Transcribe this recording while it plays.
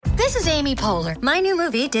This is Amy Poehler. My new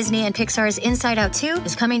movie, Disney and Pixar's Inside Out 2,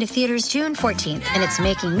 is coming to theaters June 14th, and it's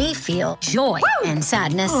making me feel joy and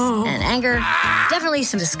sadness and anger, definitely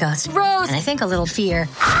some disgust, and I think a little fear.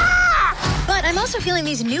 But I'm also feeling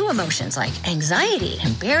these new emotions like anxiety,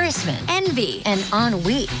 embarrassment, envy, and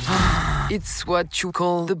ennui. It's what you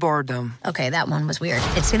call the boredom. Okay, that one was weird.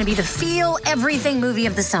 It's gonna be the feel everything movie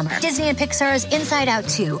of the summer. Disney and Pixar's Inside Out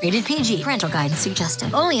 2, rated PG, parental guidance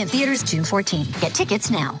suggested. Only in theaters June 14th. Get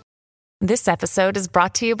tickets now. This episode is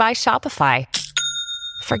brought to you by Shopify.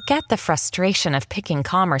 Forget the frustration of picking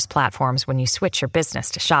commerce platforms when you switch your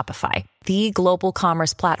business to Shopify, the global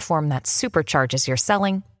commerce platform that supercharges your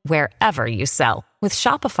selling wherever you sell. With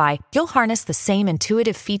Shopify, you'll harness the same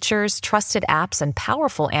intuitive features, trusted apps, and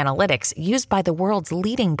powerful analytics used by the world's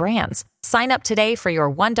leading brands. Sign up today for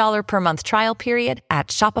your $1 per month trial period at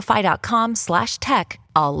shopify.com/tech,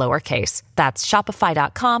 all lowercase. That's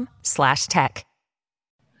shopify.com/tech.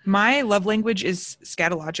 My love language is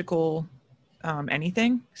scatological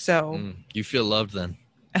anything. So you feel loved then?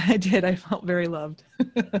 I did. I felt very loved.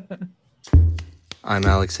 I'm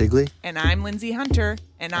Alex Higley. And I'm Lindsay Hunter.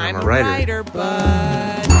 And I'm a writer. writer,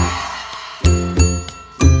 bud.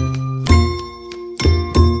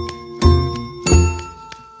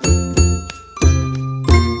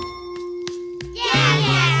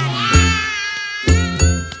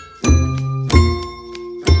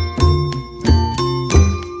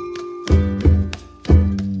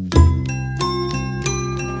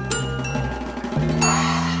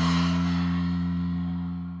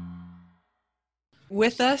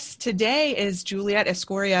 With us today is Juliet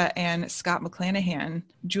Escoria and Scott McClanahan.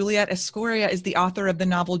 Juliet Escoria is the author of the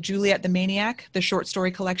novel Juliet the Maniac, the short story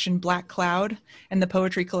collection Black Cloud, and the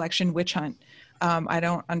poetry collection Witch Hunt. I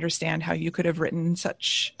don't understand how you could have written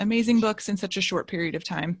such amazing books in such a short period of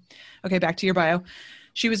time. Okay, back to your bio.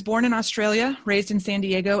 She was born in Australia, raised in San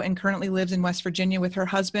Diego, and currently lives in West Virginia with her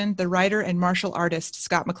husband, the writer and martial artist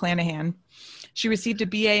Scott McClanahan. She received a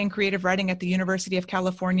BA in creative writing at the University of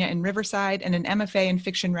California in Riverside and an MFA in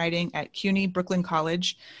fiction writing at CUNY Brooklyn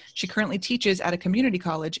College. She currently teaches at a community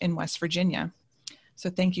college in West Virginia. So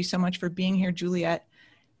thank you so much for being here, Juliet.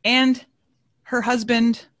 And her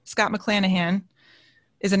husband, Scott McClanahan,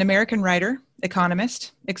 is an American writer,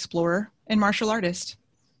 economist, explorer, and martial artist.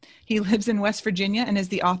 He lives in West Virginia and is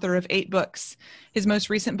the author of 8 books. His most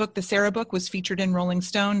recent book, The Sarah Book, was featured in Rolling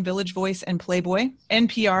Stone, Village Voice, and Playboy.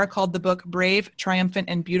 NPR called the book brave, triumphant,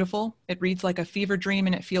 and beautiful. It reads like a fever dream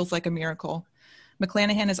and it feels like a miracle.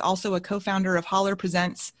 McClanahan is also a co-founder of Holler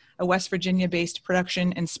Presents, a West Virginia-based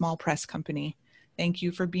production and small press company. Thank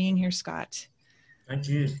you for being here, Scott. Thank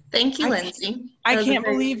you. Thank you, Lindsay. I can't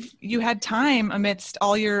believe you had time amidst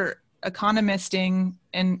all your economisting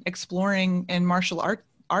and exploring and martial artisting.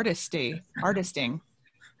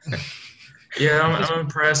 Yeah, I'm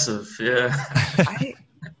impressive. Yeah.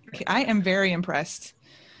 I am very impressed.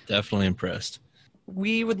 Definitely impressed.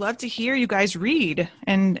 We would love to hear you guys read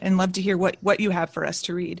and love to hear what you have for us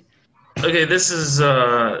to read. Okay, this is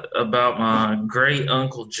about my great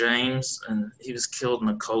uncle James, and he was killed in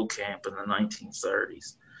a coal camp in the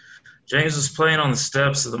 1930s. James was playing on the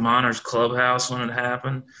steps of the Miners Clubhouse when it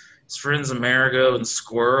happened. His friends Amerigo and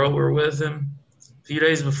Squirrel were with him. A few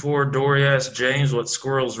days before, Dory asked James what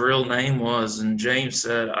Squirrel's real name was, and James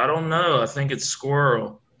said, "I don't know, I think it's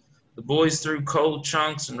Squirrel." The boys threw cold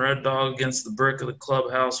chunks and Red Dog against the brick of the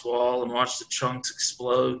clubhouse wall and watched the chunks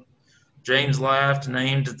explode. James laughed and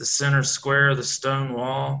aimed at the center square of the stone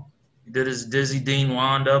wall. He did his Dizzy Dean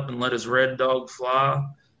wind up and let his Red Dog fly.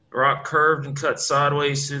 The rock curved and cut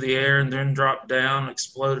sideways through the air and then dropped down and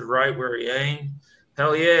exploded right where he aimed.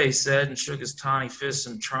 "Hell yeah," he said, and shook his tiny fists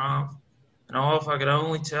in triumph. And oh, if I could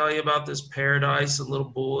only tell you about this paradise of little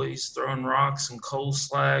boys throwing rocks and coal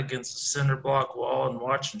slag against the cinder block wall and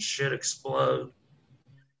watching shit explode.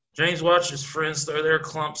 James watched his friends throw their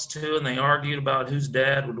clumps too, and they argued about whose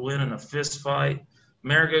dad would win in a fist fight.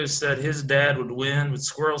 Amerigo said his dad would win, but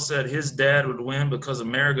Squirrel said his dad would win because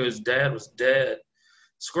Amerigo's dad was dead.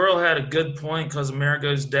 Squirrel had a good point because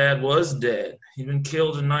Amerigo's dad was dead. He'd been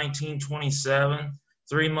killed in 1927.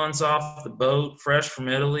 3 months off the boat, fresh from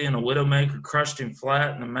Italy, and a widowmaker crushed him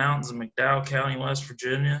flat in the mountains of McDowell County, West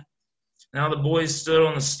Virginia. Now the boys stood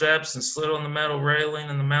on the steps and slid on the metal railing,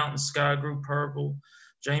 and the mountain sky grew purple.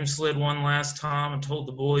 James slid one last time and told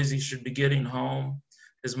the boys he should be getting home.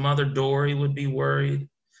 His mother, Dory, would be worried.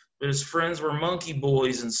 But his friends were monkey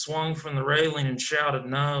boys and swung from the railing and shouted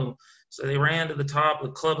no. So they ran to the top of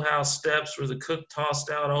the clubhouse steps where the cook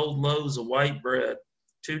tossed out old loaves of white bread,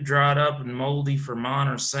 too dried up and moldy for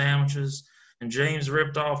miner sandwiches, and James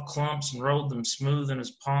ripped off clumps and rolled them smooth in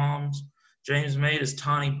his palms. James made his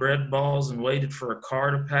tiny bread balls and waited for a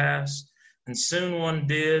car to pass, and soon one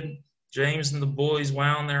did. James and the boys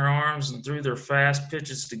wound their arms and threw their fast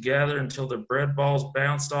pitches together until their bread balls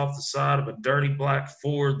bounced off the side of a dirty black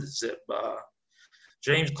Ford that zipped by.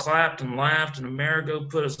 James clapped and laughed, and Amerigo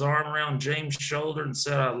put his arm around James' shoulder and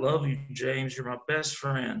said, "I love you, James. You're my best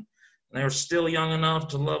friend." And they were still young enough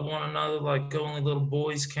to love one another like only little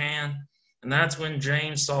boys can. And that's when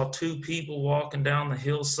James saw two people walking down the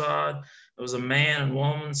hillside. It was a man and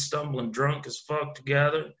woman stumbling drunk as fuck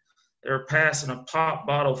together. They were passing a pop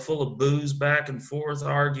bottle full of booze back and forth,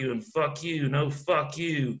 arguing, "Fuck you, no fuck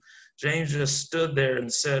you." James just stood there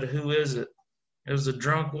and said, "Who is it?" It was a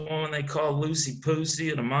drunk woman they called Lucy Pussy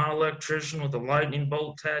and a mine electrician with a lightning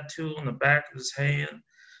bolt tattoo on the back of his hand.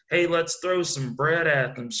 "Hey, let's throw some bread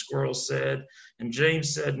at them," Squirrel said. And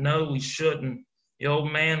James said, "No, we shouldn't." The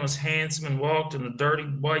old man was handsome and walked in a dirty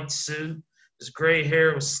white suit. His gray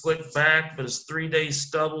hair was slicked back, but his 3-day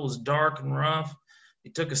stubble was dark and rough. He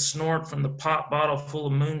took a snort from the pop bottle full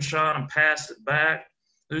of moonshine and passed it back.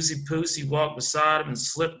 Lucy Pussy walked beside him and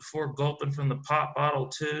slipped before gulping from the pop bottle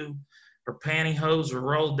too. Her pantyhose were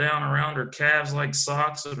rolled down around her calves like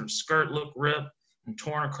socks, and her skirt looked ripped and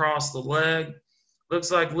torn across the leg.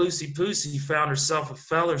 "Looks like Lucy Pussy found herself a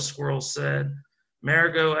feller," Squirrel said.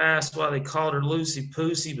 Amerigo asked why they called her Lucy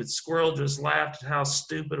Pussy, but Squirrel just laughed at how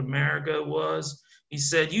stupid Amerigo was. He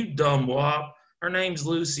said, "You dumb wop. Her name's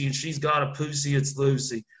Lucy, and she's got a pussy. It's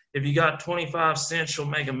Lucy. If you got 25 cents, she'll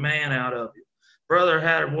make a man out of you. Brother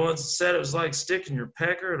had her once and said it was like sticking your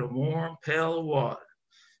pecker in a warm pail of water."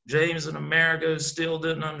 James and Amerigo still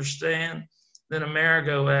didn't understand. Then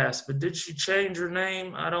Amerigo asked, "But did she change her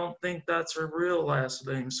name? I don't think that's her real last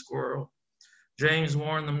name, Squirrel." James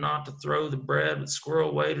warned them not to throw the bread, but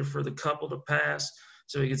Squirrel waited for the couple to pass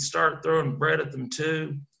so he could start throwing bread at them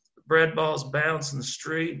too. The bread balls bounced in the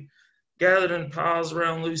street, gathered in piles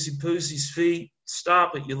around Lucy Pussy's feet.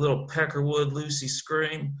 "Stop it, you little peckerwood," Lucy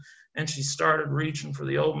screamed. And she started reaching for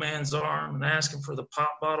the old man's arm and asking for the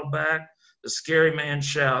pop bottle back. The scary man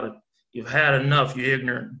shouted, "You've had enough, you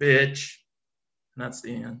ignorant bitch." And that's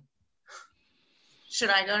the end. Should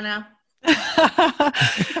I go now?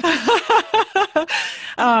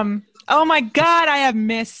 Oh my God, I have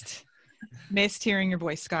missed hearing your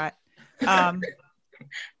voice, Scott.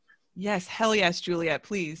 Yes, hell yes, Juliet,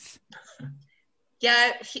 please.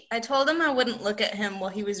 Yeah, I told him I wouldn't look at him while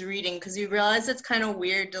he was reading because you realize it's kind of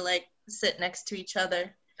weird to like sit next to each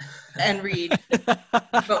other and read,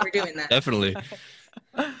 but we're doing that. Definitely.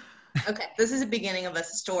 Okay, this is the beginning of a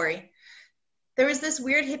story. There was this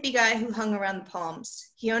weird hippie guy who hung around the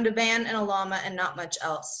Palms. He owned a van and a llama and not much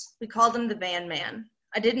else. We called him the Van Man.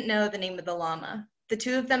 I didn't know the name of the llama. The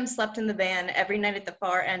two of them slept in the van every night at the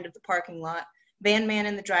far end of the parking lot, Van Man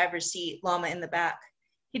in the driver's seat, llama in the back.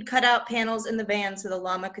 He'd cut out panels in the van so the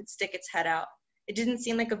llama could stick its head out. It didn't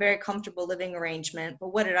seem like a very comfortable living arrangement,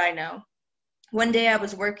 but what did I know? One day I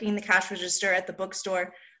was working the cash register at the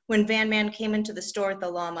bookstore when Van Man came into the store with the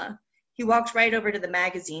llama. He walked right over to the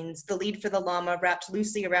magazines, the lead for the llama wrapped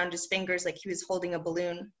loosely around his fingers like he was holding a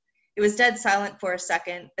balloon. It was dead silent for a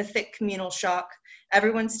second, a thick communal shock,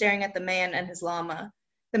 everyone staring at the man and his llama.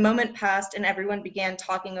 The moment passed and everyone began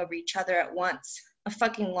talking over each other at once. A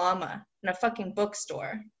fucking llama and a fucking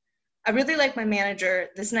bookstore. I really like my manager,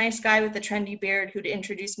 this nice guy with the trendy beard who'd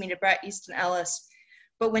introduced me to Bret Easton Ellis.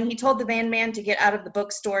 But when he told the Van Man to get out of the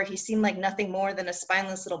bookstore, he seemed like nothing more than a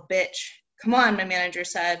spineless little bitch. "Come on," my manager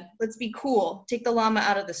said. "Let's be cool. Take the llama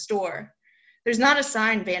out of the store." "There's not a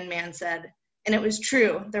sign," Van Man said. And it was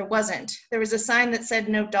true. There wasn't. There was a sign that said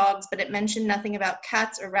no dogs, but it mentioned nothing about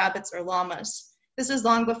cats or rabbits or llamas. This was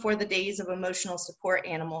long before the days of emotional support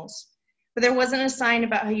animals. But there wasn't a sign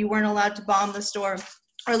about how you weren't allowed to bomb the store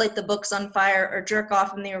or light the books on fire or jerk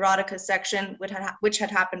off in the erotica section, which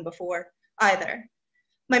had happened before, either.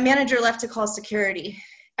 My manager left to call security.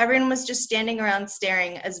 Everyone was just standing around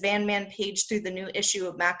staring as Van Man paged through the new issue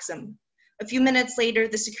of Maxim. A few minutes later,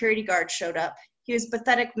 the security guard showed up. He was a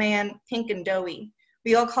pathetic man, pink and doughy.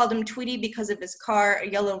 We all called him Tweety because of his car, a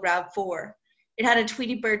yellow RAV4. It had a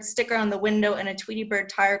Tweety Bird sticker on the window and a Tweety Bird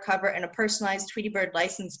tire cover and a personalized Tweety Bird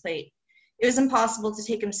license plate. It was impossible to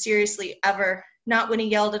take him seriously ever, not when he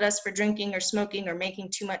yelled at us for drinking or smoking or making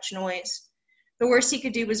too much noise. The worst he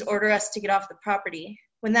could do was order us to get off the property.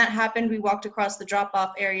 When that happened, we walked across the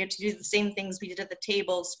drop-off area to do the same things we did at the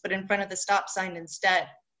tables, but in front of the stop sign instead.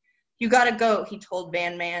 "You gotta go," he told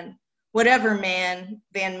Van Man. "Whatever, man,"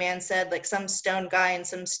 Van Man said, like some stone guy in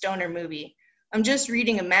some stoner movie. "I'm just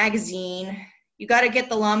reading a magazine." "You gotta get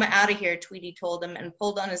the llama out of here," Tweety told him and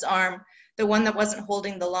pulled on his arm, the one that wasn't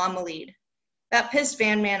holding the llama lead. That pissed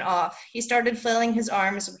Van Man off. He started flailing his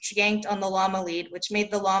arms, which yanked on the llama lead, which made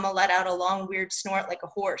the llama let out a long, weird snort like a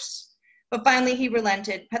horse. But finally he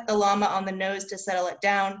relented, pet the llama on the nose to settle it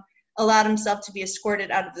down, allowed himself to be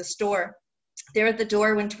escorted out of the store. They were at the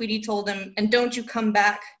door when Tweety told him, "And don't you come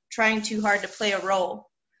back, trying too hard to play a role."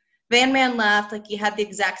 Van Man laughed like he had the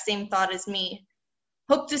exact same thought as me.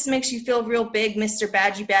 "Hope this makes you feel real big, Mr.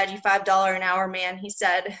 Badgy $5 an hour man," he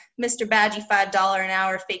said. "Mr. Badgy $5 an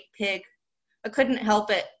hour fake pig." I couldn't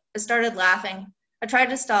help it. I started laughing. I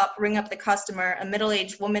tried to stop, ring up the customer, a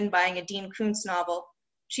middle-aged woman buying a Dean Koontz novel.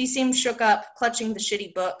 She seemed shook up, clutching the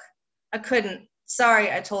shitty book. I couldn't.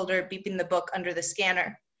 "Sorry," I told her, beeping the book under the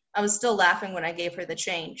scanner. I was still laughing when I gave her the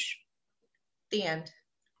change. The end.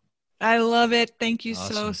 I love it. Thank you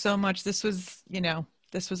Awesome. so much. This was,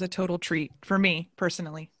 this was a total treat for me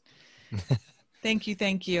personally. Thank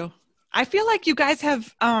you. I feel like you guys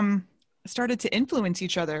have started to influence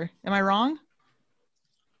each other. Am I wrong?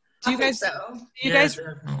 Do you guys? So.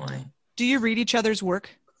 Definitely. Do you read each other's work?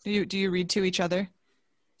 Do you read to each other?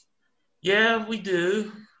 Yeah, we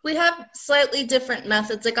do. We have slightly different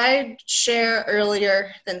methods. Like, I share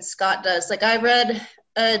earlier than Scott does. Like, I read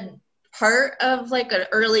a part of like an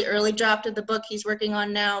early draft of the book he's working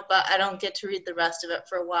on now, but I don't get to read the rest of it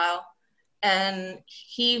for a while. And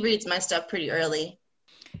he reads my stuff pretty early.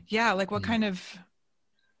 Yeah. Like, what kind of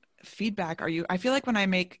feedback are you? I feel like when I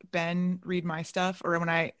make Ben read my stuff, or when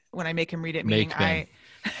I make him read it, meaning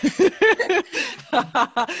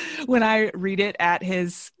when I read it at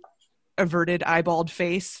his averted eyeballed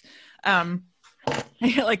face,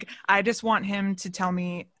 like, I just want him to tell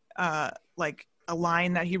me like a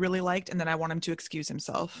line that he really liked, and then I want him to excuse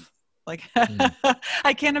himself. Like,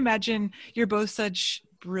 I can't imagine, you're both such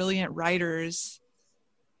brilliant writers.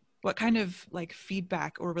 What kind of like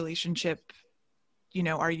feedback or relationship,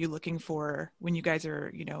 are you looking for when you guys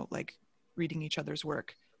are, like reading each other's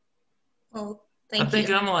work? Well, I think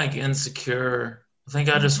I'm like insecure. I think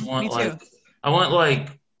I just want Me too. I want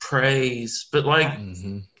like praise, but like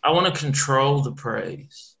I want to control the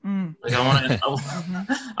praise. Like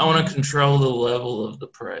I want to control the level of the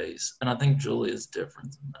praise, and I think Julie is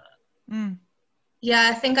different than that. Yeah,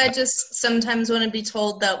 I think I just sometimes want to be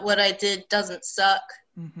told that what I did doesn't suck,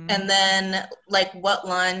 and then like what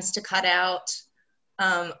lines to cut out.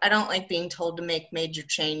 I don't like being told to make major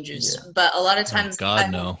changes, but a lot of times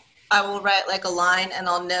I will write like a line and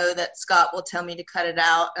I'll know that Scott will tell me to cut it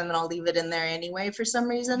out, and then I'll leave it in there anyway for some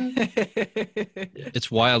reason. It's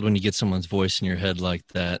wild when you get someone's voice in your head like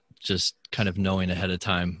that, just kind of knowing ahead of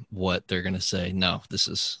time what they're going to say. No,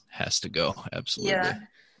 has to go. Absolutely. Yeah.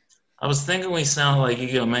 I was thinking we sounded like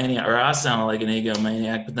egomaniac, or I sounded like an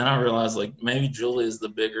egomaniac, but then I realized like maybe Julie is the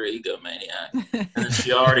bigger egomaniac, and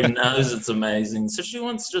she already knows it's amazing, so she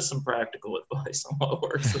wants just some practical advice on what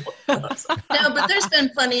works and what doesn't. No, but there's been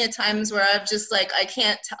plenty of times where I've just like, I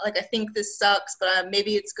can't like, I think this sucks, but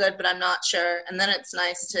maybe it's good, but I'm not sure. And then it's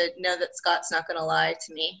nice to know that Scott's not going to lie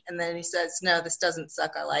to me, and then he says, "No, this doesn't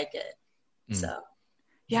suck. I like it." So.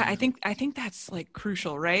 Yeah, I think that's like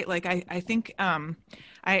crucial, right? Like, I think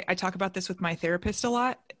I talk about this with my therapist a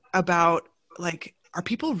lot about like, are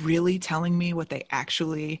people really telling me what they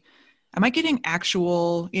actually, am I getting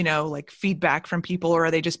actual, like feedback from people, or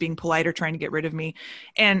are they just being polite or trying to get rid of me?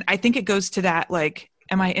 And I think it goes to that, like,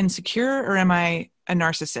 am I insecure or am I a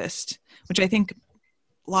narcissist? Which I think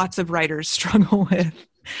lots of writers struggle with.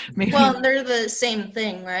 Maybe. Well, they're the same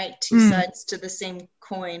thing, right? Two sides to the same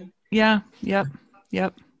coin. Yeah. Yep.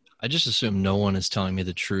 I just assume no one is telling me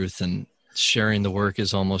the truth, and sharing the work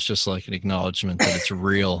is almost just like an acknowledgement that it's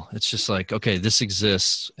real. It's just like, okay, this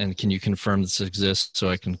exists, and can you confirm this exists so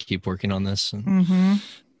I can keep working on this? And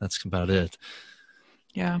that's about it.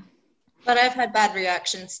 Yeah. But I've had bad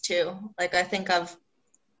reactions too. Like, I think I've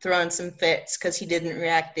thrown some fits because he didn't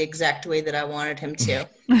react the exact way that I wanted him to,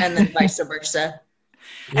 and then vice versa.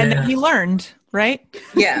 And then he learned, right?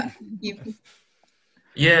 Yeah.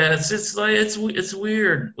 Yeah, it's like it's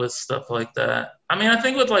weird with stuff like that. I mean, I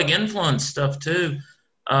think with like influence stuff too.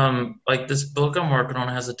 Like this book I'm working on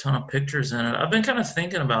has a ton of pictures in it. I've been kind of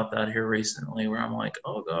thinking about that here recently, where I'm like,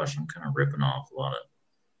 oh gosh, I'm kind of ripping off a lot of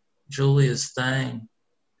Julia's thing.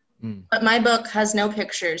 But my book has no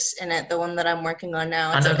pictures in it. The one that I'm working on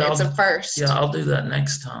now, it's a first. Yeah, I'll do that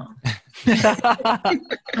next time.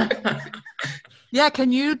 Yeah,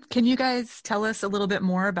 can you guys tell us a little bit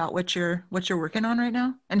more about what you're working on right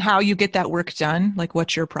now and how you get that work done? Like,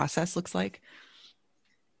 what your process looks like?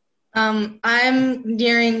 I'm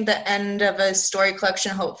nearing the end of a story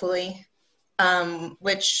collection, hopefully,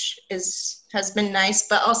 which has been nice.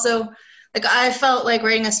 But also, like, I felt like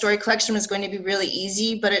writing a story collection was going to be really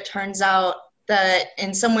easy, but it turns out that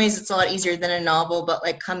in some ways it's a lot easier than a novel, but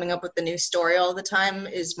like coming up with a new story all the time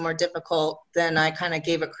is more difficult than I kind of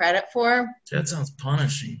gave it credit for. That sounds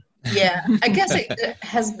punishing. Yeah, I guess it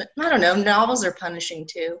has been, I don't know, novels are punishing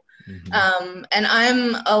too. Mm-hmm. And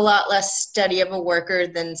I'm a lot less steady of a worker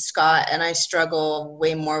than Scott, and I struggle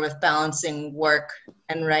way more with balancing work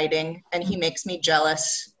and writing, and he makes me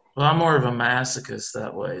jealous. Well, I'm more of a masochist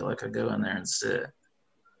that way. Like I go in there and sit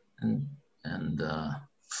and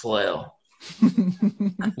flail.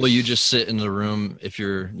 Will you just sit in the room if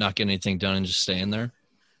you're not getting anything done and just stay in there?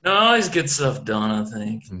 No, I always get stuff done, I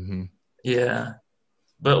think. Mm-hmm. Yeah.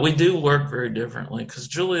 But we do work very differently because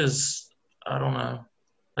Julia's, I don't know,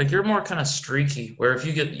 like you're more kind of streaky where if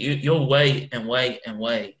you'll wait and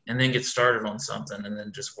then get started on something and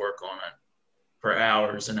then just work on it for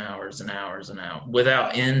hours and hours and hours and hours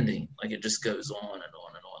without ending. Like it just goes on and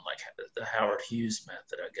on and on, like the Howard Hughes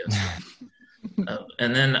method, I guess.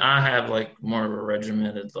 And then I have like more of a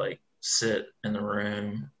regimented, like sit in the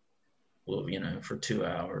room, well, for 2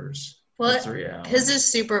 hours. Well, 3 hours. His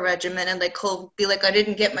is super regimented. Like he'll be like, I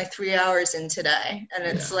didn't get my 3 hours in today. And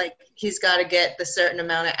it's like he's got to get the certain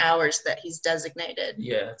amount of hours that he's designated.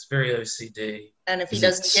 Yeah, it's very OCD. And if he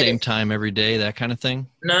doesn't get same time every day, that kind of thing?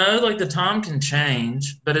 No, like the time can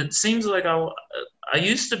change, but it seems like I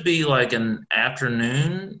used to be like an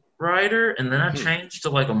afternoon writer, and then I changed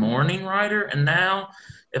to like a morning writer, and now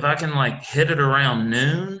if I can like hit it around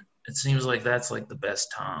noon, it seems like that's like the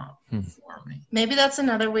best time for me. Maybe that's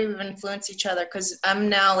another way we've influenced each other, because I'm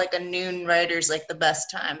now like a noon writer's like the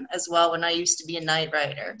best time as well, when I used to be a night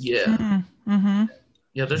writer. Yeah. Mm-hmm.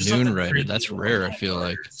 Yeah, there's noon writer. That's rare, I feel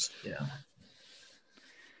like. Yeah.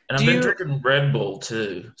 And I've been drinking Red Bull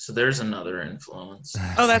too, so there's another influence.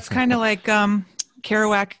 Oh, that's kind of like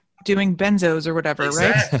Kerouac doing benzos or whatever,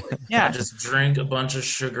 exactly. Right? Yeah. I just drink a bunch of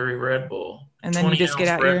sugary Red Bull. And then you just get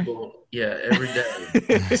out Red Bull. Yeah, every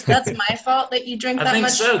day. That's my fault that you drink that much? I think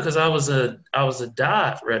so, because I was a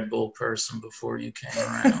diet Red Bull person before you came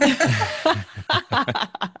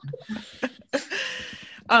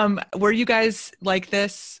around. Were you guys like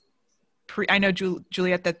this? I know,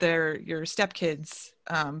 Juliet, that they're your stepkids,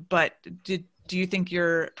 but do you think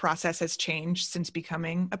your process has changed since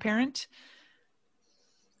becoming a parent?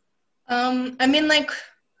 I mean, like,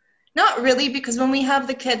 not really, because when we have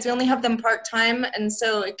the kids, we only have them part-time, and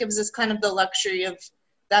so it gives us kind of the luxury of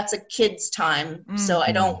that's a kid's time, mm-hmm. so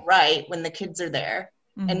I don't write when the kids are there,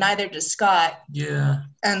 mm-hmm. and neither does Scott. Yeah.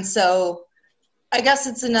 And so I guess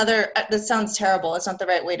it's another, this sounds terrible, it's not the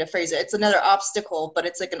right way to phrase it, it's another obstacle, but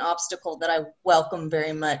it's like an obstacle that I welcome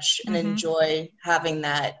very much and mm-hmm. enjoy having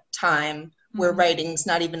that time mm-hmm. where writing's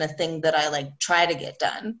not even a thing that I like try to get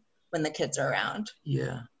done when the kids are around.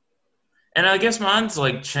 Yeah. And I guess mine's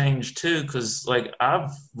like changed too, because like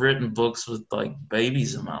I've written books with like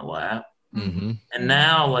babies in my lap, mm-hmm. and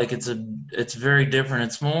now like it's very different.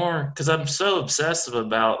 It's more because I'm so obsessive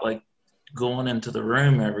about like going into the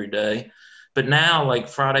room every day, but now like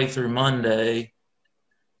Friday through Monday,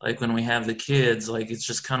 like when we have the kids, like it's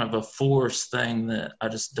just kind of a forced thing that I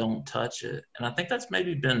just don't touch it, and I think that's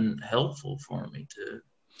maybe been helpful for me too.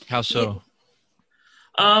 How so?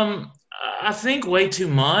 I think way too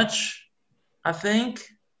much. I think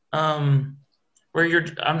where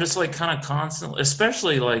I'm just like kind of constantly,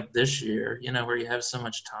 especially like this year, where you have so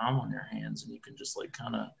much time on your hands and you can just like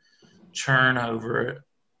kind of churn over it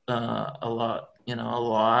a lot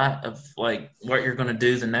of like what you're going to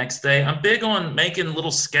do the next day. I'm big on making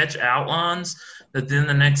little sketch outlines that then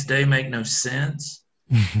the next day make no sense.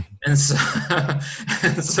 and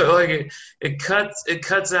so like it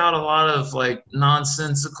cuts out a lot of like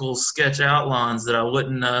nonsensical sketch outlines that I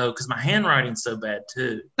wouldn't know because my handwriting's so bad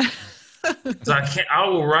too. So I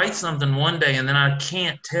will write something one day and then I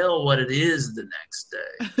can't tell what it is the next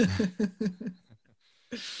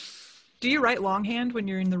day. Do you write longhand when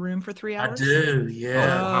you're in the room for 3 hours? I do,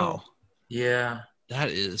 yeah. Oh. Yeah. That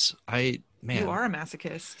is, man. You are a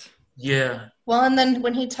masochist. Yeah. Well, and then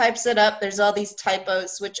when he types it up, there's all these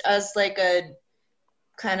typos, which as like a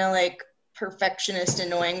kind of like perfectionist,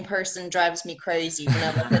 annoying person drives me crazy when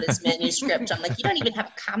I look at his manuscript. I'm like, you don't even have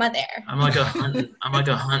a comma there. I'm like a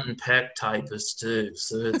hunt and peck typist too,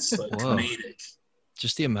 so it's like comedic.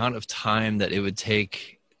 Just the amount of time that it would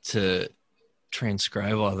take to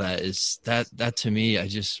transcribe all that is that to me, I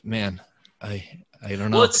don't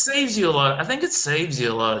know. Well, it saves you a lot. I think it saves you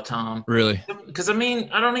a lot of time. Really? Because I mean,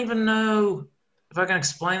 I don't even know if I can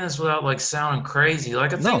explain this without like sounding crazy.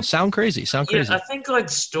 Like sound crazy. I think like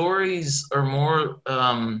stories are more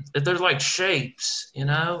they're like shapes, and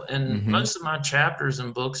mm-hmm. most of my chapters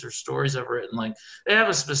and books or stories I've written, like they have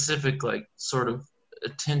a specific like sort of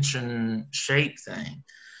attention shape thing.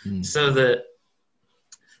 So that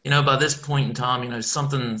by this point in time,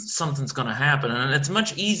 something's going to happen. And it's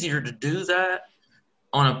much easier to do that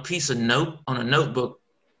on a notebook,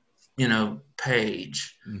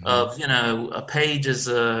 page of, a page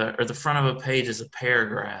or the front of a page is a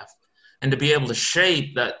paragraph, and to be able to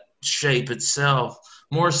shape that shape itself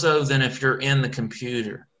more so than if you're in the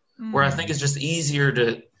computer, where I think it's just easier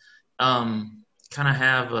to kind of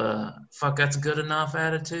have a fuck that's good enough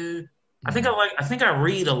attitude. I think I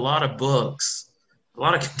read a lot of books, a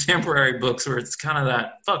lot of contemporary books where it's kind of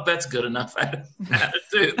that fuck that's good enough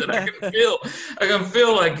attitude that I can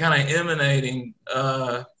feel like kind of emanating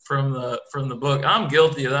from the book. I'm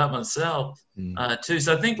guilty of that myself too.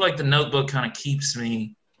 So I think like the notebook kind of keeps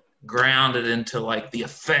me grounded into like the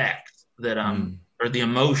effect that or the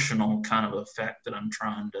emotional kind of effect that I'm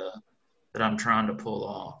trying to pull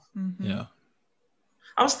off. Mm-hmm. Yeah.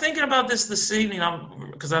 I was thinking about this evening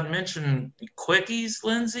because I'd mentioned quickies,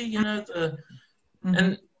 Lindsay,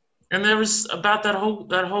 and there was about that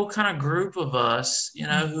whole kind of group of us,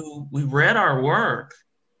 who we read our work.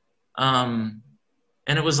 And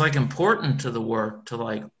it was like important to the work to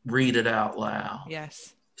like read it out loud.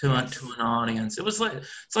 Yes. To an audience. It's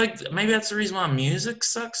like maybe that's the reason why music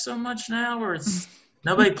sucks so much now, where it's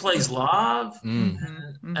nobody plays live.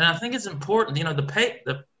 And I think it's important,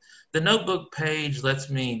 the notebook page lets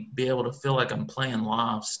me be able to feel like I'm playing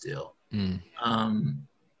live still,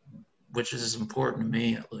 which is important to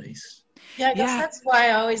me at least. Yeah, I guess that's why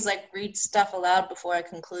I always like read stuff aloud before I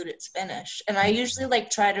conclude it's finished. And I usually like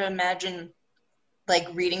try to imagine like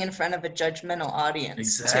reading in front of a judgmental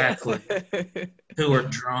audience. Exactly. Who are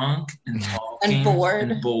drunk and talking and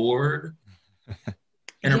bored.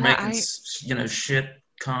 And are making, shit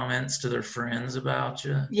comments to their friends about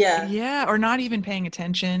you. Yeah. Yeah. Or not even paying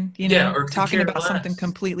attention, or talking about something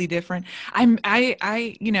completely different. I've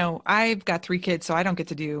got 3 kids, so I don't get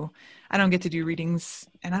to do readings,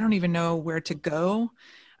 and I don't even know where to go.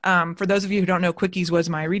 For those of you who don't know, Quickies was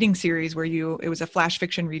my reading series it was a flash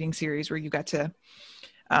fiction reading series where you got to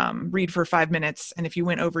read for 5 minutes. And if you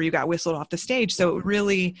went over, you got whistled off the stage. So it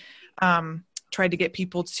really tried to get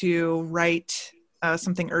people to write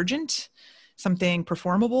something urgent, something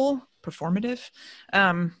performative.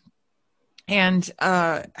 And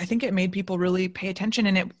I think it made people really pay attention,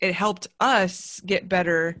 and it helped us get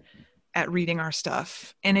better at reading our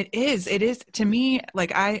stuff. And it is to me,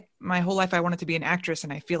 like my whole life I wanted to be an actress,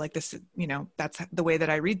 and I feel like this, that's the way that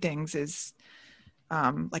I read things is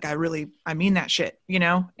like I mean that shit,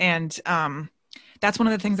 and that's one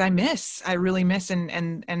of the things I really miss.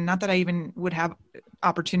 And not that I even would have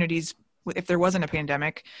opportunities if there wasn't a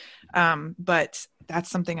pandemic. But that's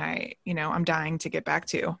something I'm dying to get back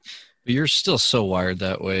to. But you're still so wired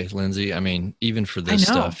that way, Lindsay. I mean, even for this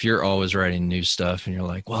stuff, you're always writing new stuff, and you're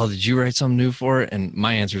like, well, did you write something new for it? And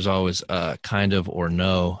my answer is always kind of or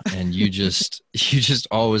no. And you just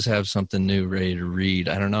always have something new ready to read.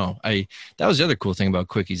 I don't know. That was the other cool thing about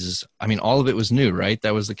Quickies is, all of it was new, right?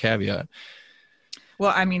 That was the caveat.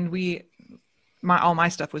 Well, all my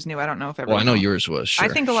stuff was new. I don't know if everyone. Well, I know yours was. Sure, I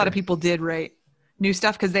think a lot of people did write new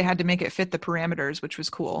stuff because they had to make it fit the parameters, which was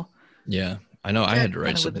cool. Yeah. I know I had to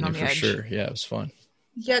write something new for sure. Yeah, it was fun.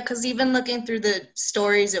 Yeah, because even looking through the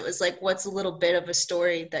stories, it was like, what's a little bit of a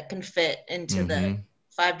story that can fit into the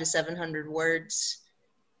 500 to 700 words?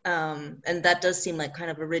 And that does seem like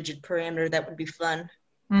kind of a rigid parameter that would be fun.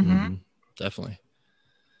 Mm-hmm. Definitely.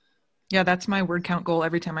 Yeah, that's my word count goal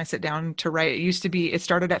every time I sit down to write. It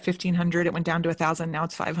started at 1,500, it went down to 1,000, now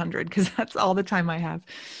it's 500 because that's all the time I have.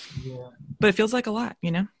 Yeah. But it feels like a lot,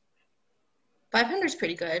 500 is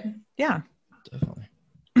pretty good. Yeah. Definitely.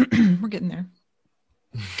 We're getting there.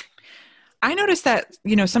 I noticed that,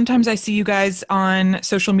 sometimes I see you guys on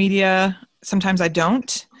social media, sometimes I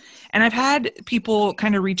don't. And I've had people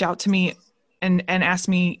kind of reach out to me and ask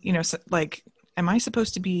me, like, am I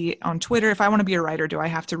supposed to be on Twitter? If I want to be a writer, do I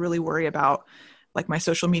have to really worry about like my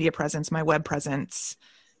social media presence, my web presence,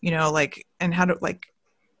 and how to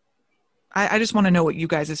I just want to know what you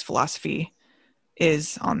guys' philosophy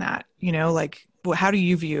is on that, how do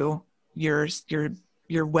you view your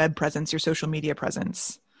web presence, your social media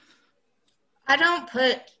presence? I don't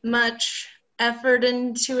put much effort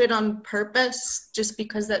into it on purpose just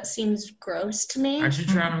because that seems gross to me. Aren't you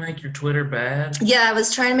trying to make your Twitter bad? Yeah, I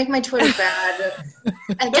was trying to make my Twitter bad.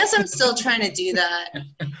 I guess I'm still trying to do that.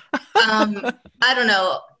 I don't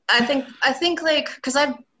know. I think like, because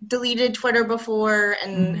I've deleted Twitter before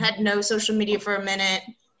and had no social media for a minute,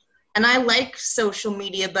 and I like social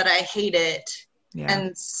media, but I hate it. Yeah.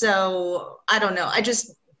 And so I don't know. I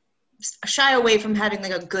just shy away from having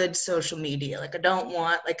like a good social media. Like I don't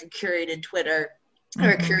want like a curated Twitter or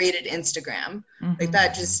a curated Instagram. Like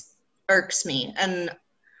that just irks me. And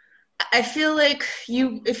I feel like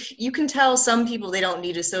if you can tell some people they don't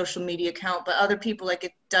need a social media account, but other people, like,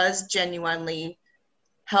 it does genuinely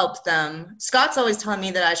help them. Scott's always telling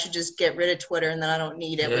me that I should just get rid of Twitter and then I don't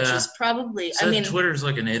need it, which is probably, I mean, Twitter's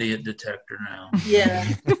like an idiot detector now. Yeah.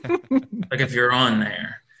 Like if you're on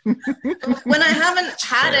there. When I haven't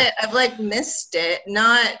had it, I've like missed it.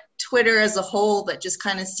 Not Twitter as a whole, but just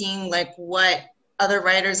kind of seeing like what other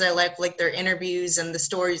writers I like their interviews and the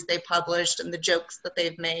stories they published and the jokes that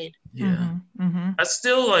they've made. Yeah. I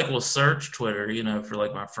still like will search Twitter, you know, for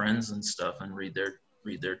like my friends and stuff and read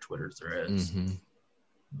their Twitter threads.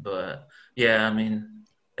 But yeah, I mean,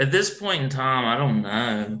 at this point in time, I don't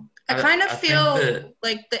know. I kind of feel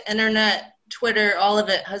like the internet, Twitter, all of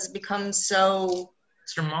it has become so.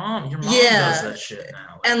 It's your mom. Your mom does that shit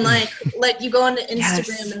now. And like you go onto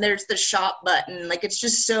Instagram and there's the shop button. Like it's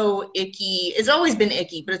just so icky. It's always been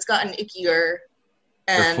icky, but it's gotten ickier.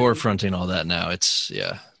 They're forefronting all that now. It's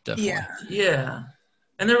definitely. Yeah.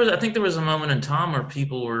 And I think there was a moment in time where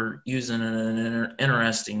people were using it in an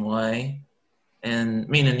interesting way. And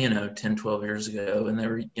meaning, 10, 12 years ago, and they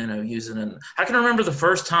were, using it. I can remember the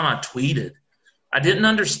first time I tweeted. I didn't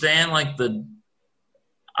understand I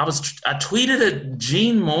tweeted at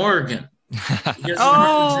Gene Morgan. You guys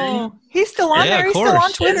remember Gene? He's still on there. He's still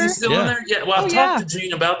on Twitter. Is he still on there? Yeah. Well, I've talked to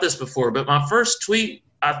Gene about this before, but my first tweet,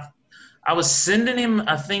 I was sending him,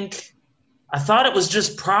 I thought it was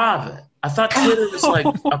just private. I thought Twitter was like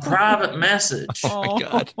a private message. Oh my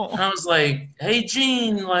God. And I was like, hey,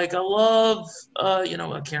 Gene, like I love, I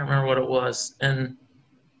can't remember what it was. And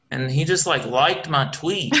he just liked my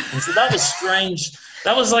tweet. And so that was strange.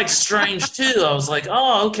 That was like strange too. I was like,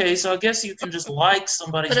 oh, okay. So I guess you can just like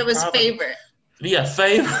somebody. But it was favorite. Yeah.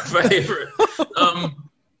 Favorite.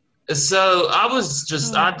 So I was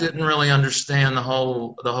just, I didn't really understand the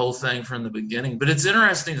whole thing from the beginning, but it's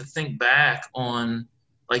interesting to think back on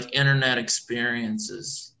like internet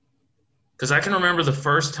experiences. Because I can remember the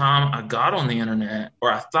first time I got on the internet, or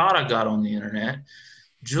I thought I got on the internet.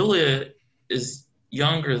 Julia is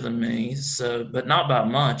younger than me, but not by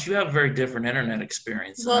much. You have a very different internet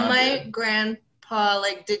experience. Well, my grandpa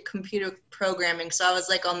did computer programming, so I was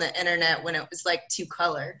on the internet when it was 2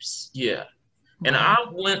 colors. Yeah. And I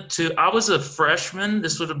was a freshman.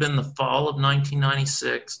 This would have been the fall of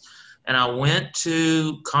 1996. And I went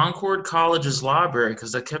to Concord College's library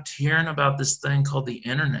because I kept hearing about this thing called the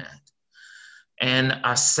internet. And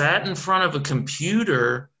I sat in front of a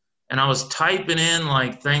computer and I was typing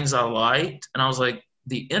in things I liked. And I was like,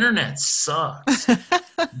 the internet sucks.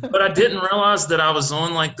 But I didn't realize that I was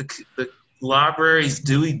on the library's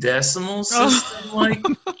Dewey Decimal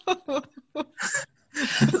System.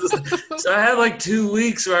 So I had 2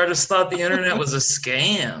 weeks where I just thought the internet was a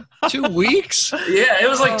scam. 2 weeks? Yeah, it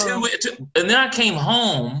was 2 weeks. And then I came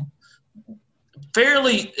home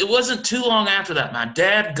it wasn't too long after that. My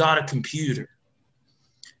dad got a computer.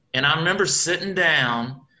 And I remember sitting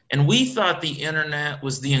down, and we thought the internet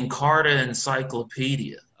was the Encarta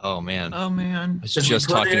Encyclopedia. Oh, man. Oh, man. I was just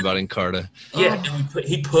talking about Encarta. Yeah, and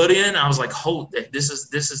he put in, I was like, this is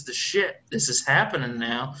the shit. This is happening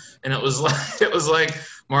now. And it was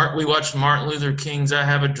we watched Martin Luther King's I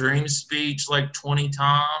Have a Dream speech 20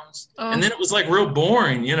 times. And then it was real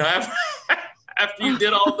boring, after you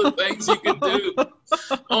did all the things you could do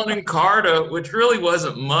on Encarta, which really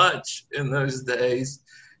wasn't much in those days.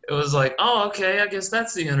 It was oh, okay, I guess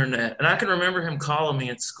that's the internet. And I can remember him calling me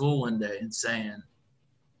at school one day and saying,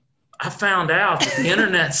 I found out that the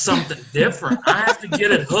internet's something different. I have to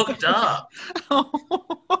get it hooked up. Oh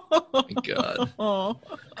my God.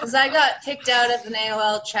 Because I got kicked out of an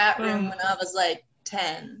AOL chat room when I was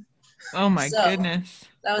 10. Oh my goodness.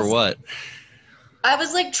 For what? I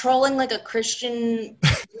was trolling a Christian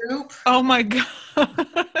group. Oh my God.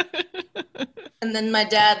 And then my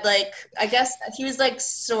dad, I guess he was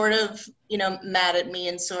sort of, mad at me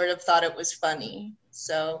and sort of thought it was funny.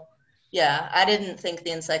 So yeah, I didn't think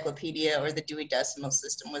the encyclopedia or the Dewey Decimal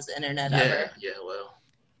System was the internet ever. Yeah, well.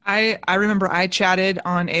 I remember I chatted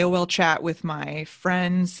on AOL Chat with my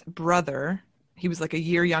friend's brother. He was a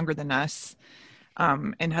year younger than us,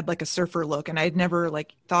 and had a surfer look. And I had never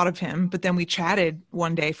thought of him. But then we chatted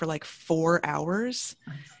one day for 4 hours.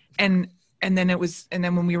 And then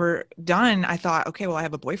when we were done, I thought, okay, well, I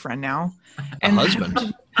have a boyfriend now. And a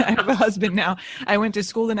husband. I have a husband now. I went to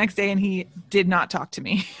school the next day and he did not talk to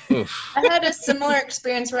me. I had a similar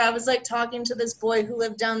experience where I was talking to this boy who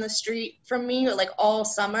lived down the street from me all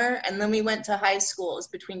summer. And then we went to high school. It was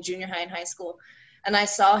between junior high and high school. And I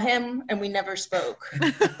saw him and we never spoke.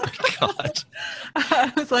 God.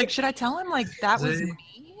 I was should I tell him that was me?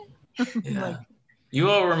 Yeah. You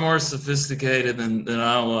all were more sophisticated than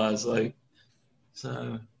I was.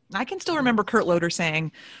 So I can still remember Kurt Loder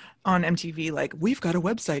saying on MTV, like, we've got a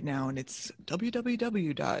website now and it's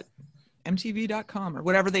www.mtv.com or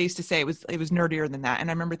whatever they used to say. It was nerdier than that. And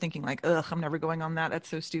I remember thinking like, ugh, I'm never going on that. That's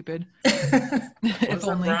so stupid. What's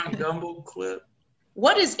that Brian Gumble clip?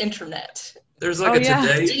 What is internet? There's like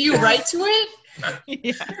Today. Do you write to it?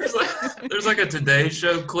 Yeah. There's like a Today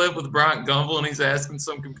Show clip with Brian Gumble, and he's asking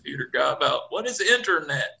some computer guy about what is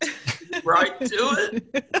internet. Write to it.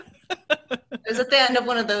 It was at the end of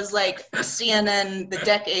one of those like CNN The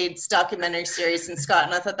Decades documentary series in Scott,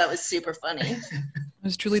 and I thought that was super funny. It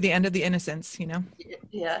was truly the end of the innocence, you know?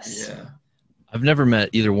 Yes. Yeah. I've never met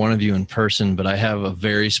either one of you in person, but I have a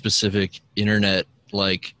very specific internet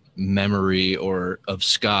like memory of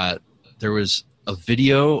Scott. There was a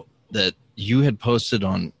video that you had posted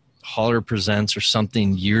on Holler Presents or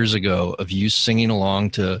something years ago of you singing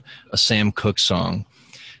along to a Sam Cooke song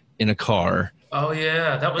in a car. Oh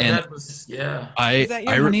yeah, that was Was that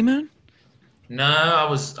your honeymoon? No,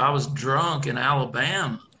 I was drunk in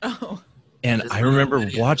Alabama. Oh. And I remember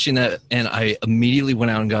watching that, and I immediately went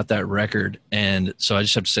out and got that record. And so I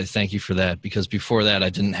just have to say thank you for that, because before that I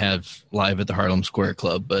didn't have Live at the Harlem Square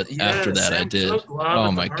Club, but after that I did.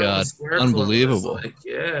 Oh my God, unbelievable!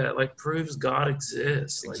 Like proves God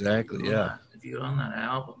exists. Like, exactly, yeah. If you own that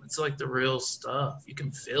album, it's like the real stuff. You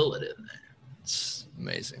can feel it in there. It's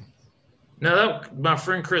amazing. No, my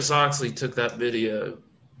friend Chris Oxley took that video,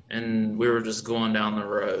 and we were just going down the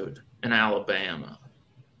road in Alabama,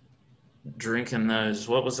 drinking those.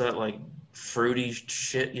 What was that, like fruity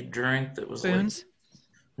shit you drink? That was Spoons?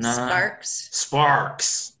 Like, nah,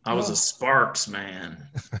 Sparks. I was a Sparks man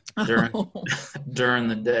during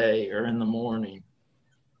the day or in the morning.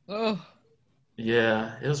 Oh.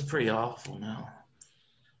 Yeah, it was pretty awful. Now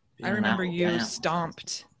I remember you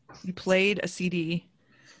stomped. You played a CD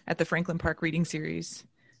at the Franklin Park Reading Series,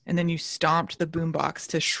 and then you stomped the boombox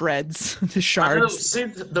to shreds, to shards. See,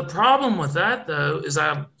 the problem with that, though, is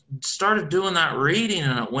I started doing that reading,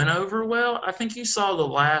 and it went over well. I think you saw the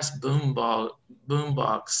last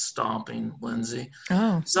boombox stomping, Lindsay.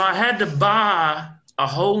 Oh. So I had to buy a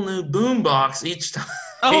whole new boombox each time.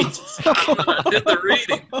 Each time I did the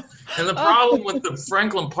reading. And the problem with the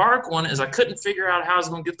Franklin Park one is I couldn't figure out how I was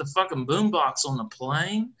going to get the fucking boombox on the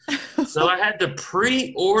plane. So I had to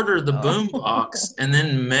pre-order the boombox and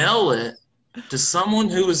then mail it to someone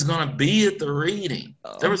who was going to be at the reading.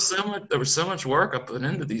 There was so much work I put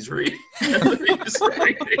into these readings. Should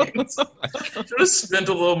have spent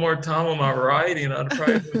a little more time on my writing. I'd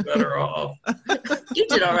probably been better off. You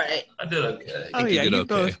did all right. I did okay. Oh yeah, you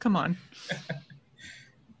both. Come on.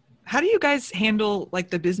 How do you guys handle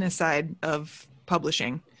like the business side of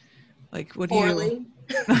publishing? Like, what do Poorly.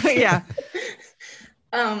 you? Yeah.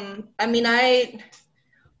 I mean,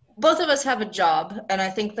 both of us have a job, and I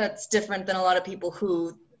think that's different than a lot of people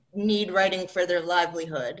who need writing for their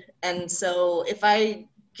livelihood. And so if I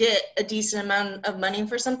get a decent amount of money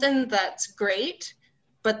for something, that's great,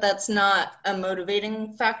 but that's not a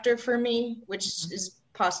motivating factor for me, which is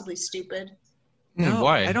possibly stupid. No,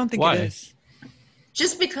 why? I don't think it is.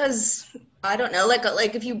 Just because, I don't know,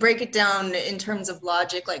 like if you break it down in terms of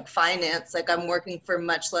logic, like finance, like I'm working for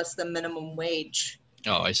much less than minimum wage.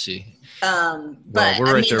 Oh, I see. But well,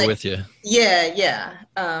 we're right there with you. Yeah.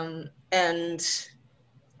 And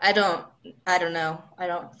I don't know. I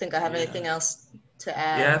don't think I have anything else to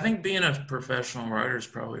add. Yeah, I think being a professional writer is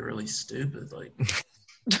probably really stupid. Like,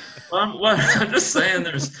 I'm just saying,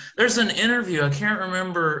 there's an interview. I can't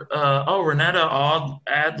remember. Renetta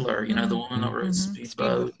Adler, you know, the woman that wrote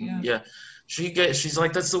Speedboat. Yeah. She's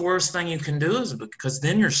like, that's the worst thing you can do, is because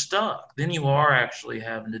then you're stuck. Then you are actually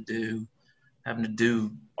having to do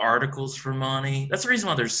articles for money. That's the reason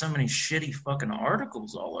why there's so many shitty fucking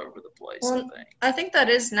articles all over the place. Well, I think that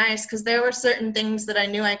is nice, because there were certain things that I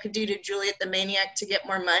knew I could do to Juliet the Maniac to get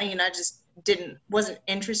more money, and I just wasn't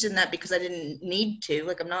interested in that because I didn't need to.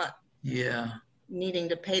 Like, I'm not needing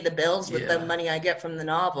to pay the bills with the money I get from the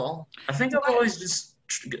novel. I think I've always just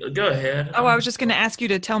go ahead. Oh, I was just going to ask you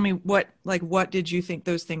to tell me what did you think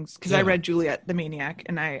those things, because I read Juliet the Maniac,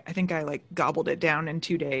 and I think I like gobbled it down in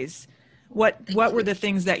 2 days. What were the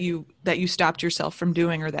things that you stopped yourself from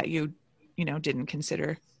doing, or that you didn't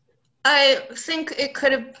consider? I think it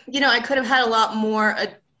could have, I could have had a lot more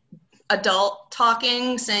adult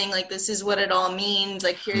talking, saying like, this is what it all means.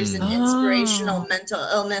 Like, here's an inspirational mental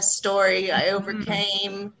illness story I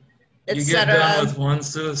overcame, etc. You get done with one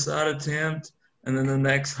suicide attempt, and then the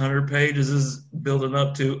next 100 pages is building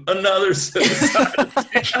up to another suicide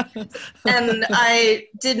attempt. And I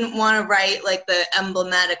didn't want to write like the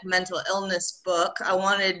emblematic mental illness book. I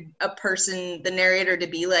wanted the narrator to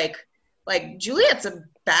be like like, Juliet's a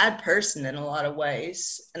bad person in a lot of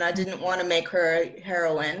ways, and I didn't want to make her a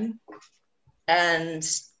heroine. And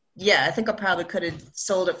yeah, I think I probably could have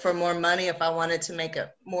sold it for more money if I wanted to make it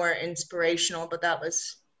more inspirational, but that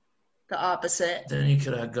was the opposite. Then you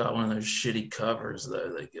could have got one of those shitty covers,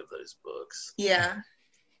 though, they give those books. Yeah.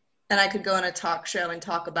 And I could go on a talk show and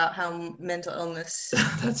talk about how mental illness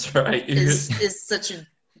That's right. is such a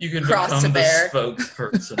you can cross become to bear. the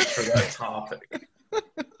spokesperson for that topic.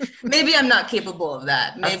 Maybe I'm not capable of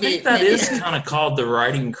that. Maybe I think that is kind of called the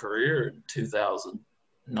writing career in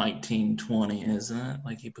 2019, 20, isn't it?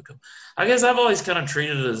 Like you become. I guess I've always kind of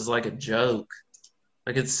treated it as like a joke.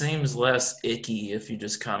 Like it seems less icky if you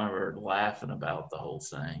just kind of are laughing about the whole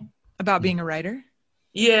thing. About being a writer?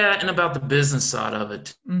 Yeah, and about the business side of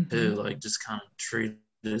it too. Like just kind of treat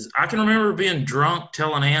it as. I can remember being drunk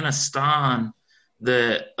telling Anna Stein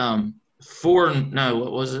that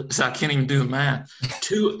what was it? I can't even do the math.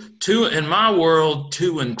 Two in my world,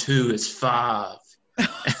 2 and 2 is 5.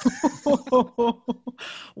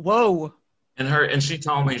 Whoa. And she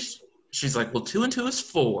told me, she's like, well, 2 and 2 is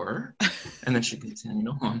 4. And then she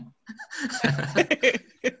continued on.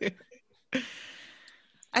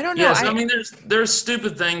 I don't know. Yes, I mean, there's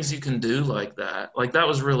stupid things you can do like that. Like that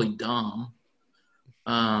was really dumb.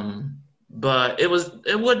 But it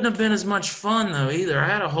wouldn't have been as much fun though either. I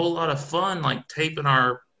had a whole lot of fun like taping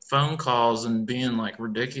our phone calls and being like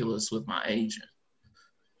ridiculous with my agent.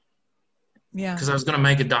 Yeah. Because I was going to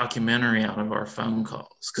make a documentary out of our phone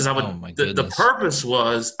calls. Because I would. Oh my the goodness. purpose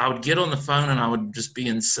was I would get on the phone and I would just be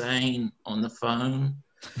insane on the phone,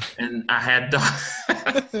 and I had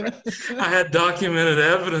documented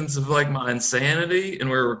evidence of like my insanity, and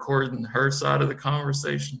we were recording her side of the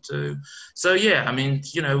conversation too. So yeah, I mean,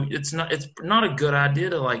 you know, it's not a good idea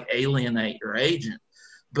to like alienate your agent,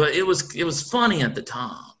 but it was funny at the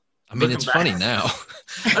time. I mean, it's funny now.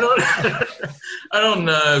 I don't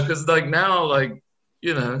know, because like now, like,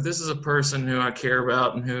 you know, this is a person who I care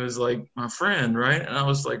about and who is like my friend, right? And I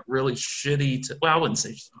was like really shitty I wouldn't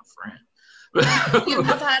say she's my friend, but You've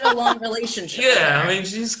had a long relationship. yeah, I mean,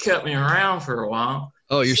 she's kept me around for a while.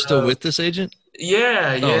 Oh, you're still with this agent?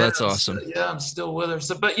 Yeah. Oh, that's awesome. I'm still with her.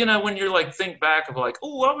 So, but you know, when you're like think back of like,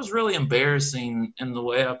 oh, I was really embarrassing in the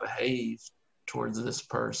way I behaved towards this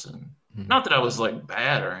person. Mm-hmm. Not that I was like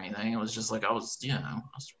bad or anything. It was just like I was, you know,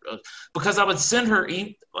 because I would send her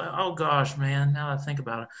oh gosh, man. Now that I think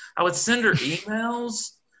about it, I would send her emails.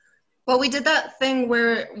 Well, we did that thing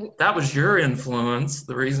where That was your influence.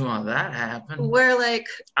 The reason why that happened. we're like,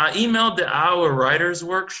 I emailed the Iowa Writers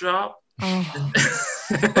Workshop. Oh,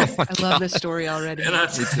 I love this story already. And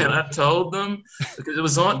I told them, because it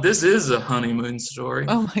was this is a honeymoon story.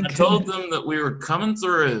 Oh my I told them that we were coming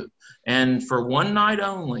through, and for one night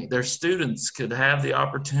only, their students could have the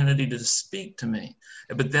opportunity to speak to me.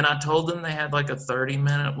 But then I told them they had like a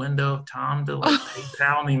 30-minute window of time to like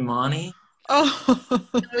PayPal me money. Oh,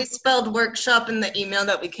 we spelled workshop in the email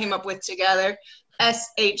that we came up with together,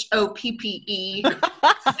 SHOPPE,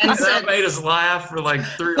 and That made us laugh for like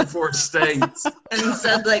 3 or 4 states. and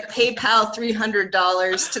said like PayPal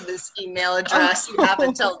 $300 to this email address. You have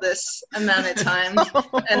until this amount of time,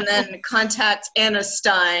 and then contact Anna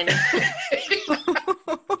Stein.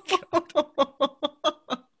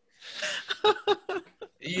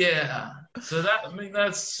 Yeah. So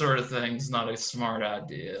that sort of thing's not a smart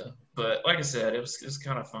idea. But like I said, it was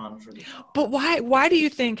kind of fun for the. but why do you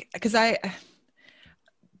think,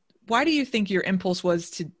 why do you think your impulse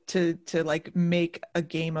was to like make a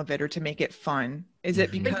game of it or to make it fun? Is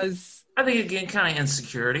it because I think again, kind of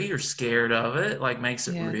insecurity. You're scared of it, like makes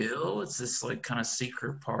it Yeah. real. It's this like kind of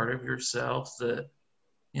secret part of yourself that,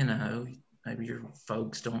 you know, maybe your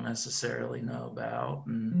folks don't necessarily know about.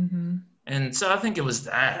 And so I think it was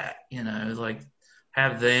that, you know, like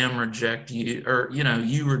have them reject you, or, you know,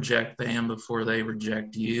 you reject them before they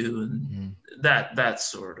reject you. And that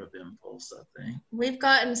sort of impulse, I think. We've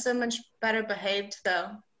gotten so much better behaved,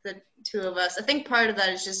 though, the two of us. I think part of that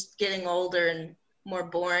is just getting older and more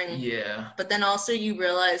boring. Yeah. But then also you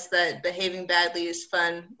realize that behaving badly is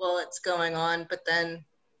fun while it's going on, but then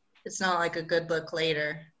it's not like a good look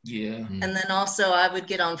later. Yeah. And then also I would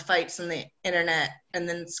get on fights on the internet, and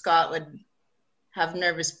then Scott would have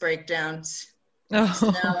nervous breakdowns. So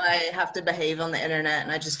now I have to behave on the internet,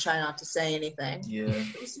 and I just try not to say anything. Yeah.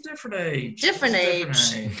 It was a different age. Different It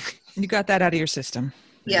was a different age. you got that out of your system?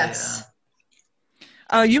 Yes.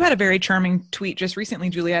 You had a very charming tweet just recently,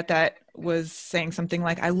 Juliet, that was saying something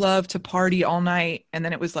like, I love to party all night. And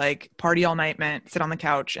then it was like, party all night meant sit on the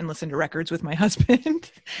couch and listen to records with my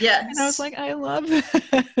husband. Yes. And I was like, I love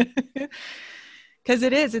that. Because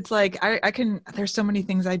it's like, there's so many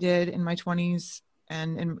things I did in my 20s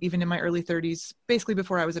and even in my early 30s, basically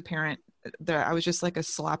before I was a parent, I was just like a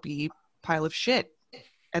sloppy pile of shit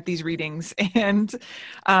at these readings. And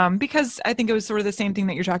because I think it was sort of the same thing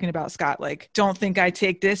that you're talking about, Scott, like, don't think I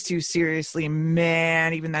take this too seriously,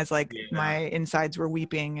 man, even as like my insides were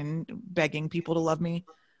weeping and begging people to love me,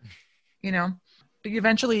 you know. But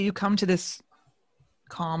eventually you come to this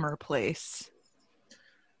calmer place.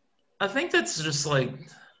 I think that's just like,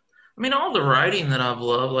 I mean, all the writing that I've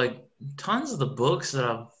loved, like tons of the books that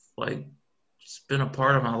I've like just been a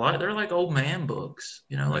part of my life, they're like old man books,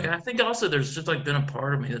 you know. Like I think also there's just like been a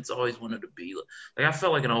part of me that's always wanted to be like I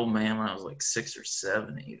felt like an old man when I was like 6 or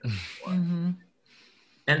 7 even. Mm-hmm.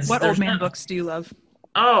 And what old man books do you love?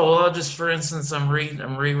 Oh, well, just for instance, I'm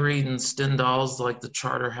rereading Stendhal's like The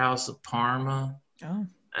Charterhouse of Parma. Oh.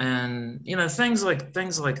 And you know, things like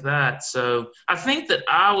that. So I think that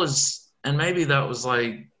I was, and maybe that was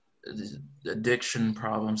like addiction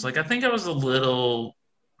problems. Like I think I was a little,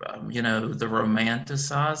 you know, the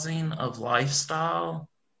romanticizing of lifestyle,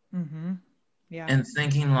 and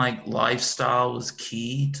thinking like lifestyle was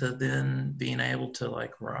key to then being able to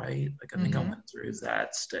like write. Like I think I went through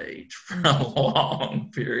that stage for a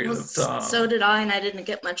long period of time. So did I, and I didn't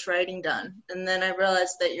get much writing done. And then I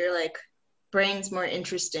realized that you're like, brain's more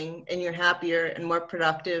interesting and you're happier and more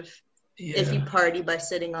productive if you party by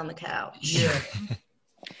sitting on the couch.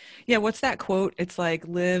 Yeah, what's that quote? It's like,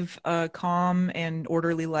 live a calm and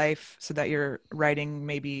orderly life so that your writing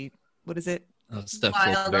maybe, what is it? It's that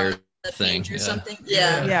Flaubert thing. Or something.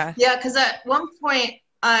 Yeah, because at one point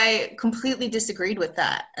I completely disagreed with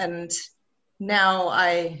that, and now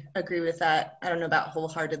I agree with that. I don't know about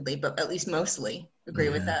wholeheartedly, but at least mostly agree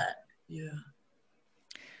with that. Yeah.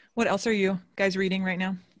 What else are you guys reading right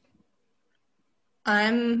now?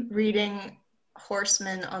 I'm reading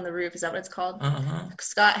Horseman on the Roof. Is that what it's called?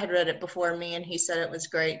 Scott had read it before me, and he said it was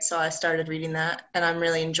great, so I started reading that, and I'm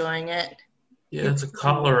really enjoying it. Yeah, it's a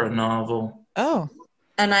cholera novel. Oh.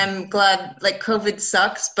 And I'm glad, like, COVID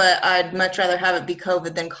sucks, but I'd much rather have it be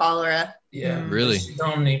COVID than cholera. Yeah, really. At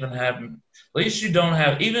least you don't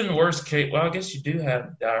have, even worst case, well, I guess you do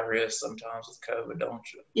have diarrhea sometimes with COVID, don't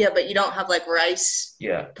you? Yeah, but you don't have like rice.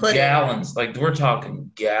 Yeah, pudding. Gallons. Like we're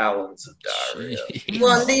talking gallons of diarrhea.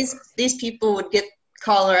 Well, these people would get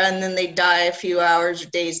cholera and then they'd die a few hours or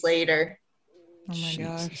days later. Oh my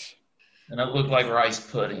gosh. And it looked like rice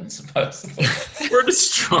pudding, supposedly. We're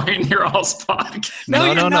destroying your all's podcast.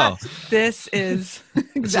 No. This is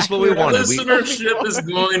exactly this is what we wanted. Listenership is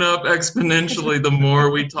going up exponentially the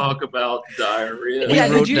more we talk about diarrhea. We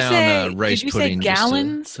wrote down rice did you pudding. Say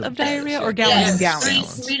gallons of diarrhea or gallons and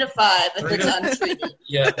gallons? 3 to 5 if it's untreated.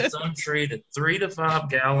 Yeah, if it's untreated. 3 to 5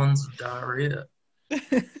 gallons of diarrhea.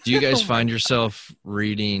 Do you guys find yourself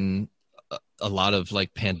reading a lot of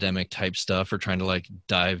like pandemic type stuff or trying to like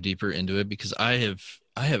dive deeper into it? Because I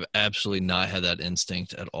have absolutely not had that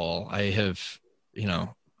instinct at all. I have, you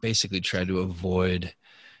know, basically tried to avoid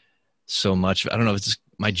so much. I don't know if it's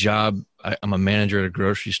my job. I'm a manager at a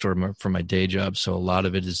grocery store for my day job. So a lot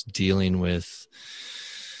of it is dealing with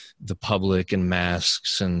the public and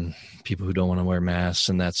masks and people who don't want to wear masks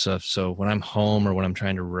and that stuff. So when I'm home or when I'm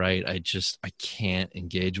trying to write, I can't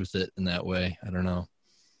engage with it in that way. I don't know.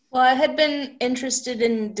 Well, I had been interested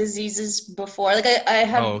in diseases before. Like I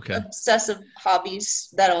have obsessive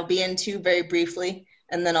hobbies that I'll be into very briefly,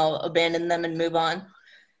 and then I'll abandon them and move on.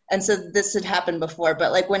 And so this had happened before.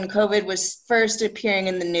 But like when COVID was first appearing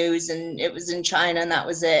in the news and it was in China and that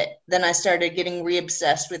was it, then I started getting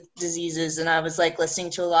re-obsessed with diseases. And I was like listening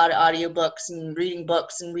to a lot of audiobooks and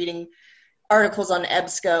reading articles on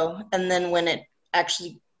EBSCO. And then when it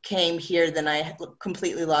actually came here, then I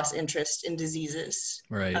completely lost interest in diseases.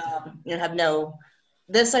 Right.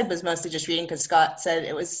 This I was mostly just reading because Scott said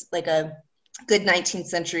it was like a good 19th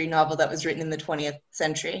century novel that was written in the 20th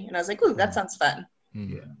century. And I was like, ooh, that sounds fun.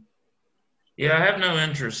 Yeah, I have no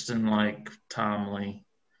interest in like timely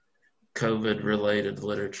COVID related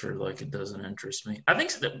literature. Like it doesn't interest me.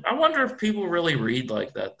 I wonder if people really read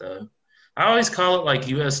like that though. I always call it like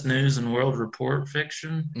U.S. News and World Report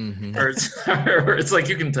fiction, or it's like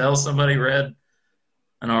you can tell somebody read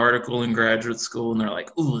an article in graduate school and they're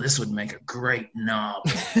like, "Ooh, this would make a great novel."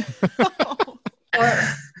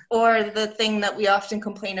 or the thing that we often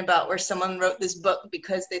complain about, where someone wrote this book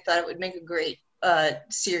because they thought it would make a great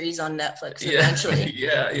series on Netflix eventually.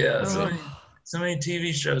 Yeah. So many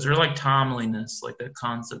TV shows are like timeliness, like that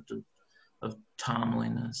concept of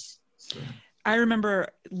timeliness. So. I remember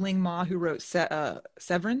Ling Ma, who wrote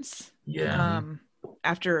Severance. Yeah.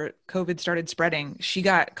 After COVID started spreading, she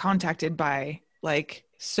got contacted by like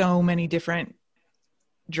so many different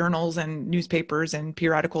journals and newspapers and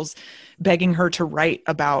periodicals begging her to write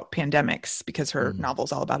about pandemics because her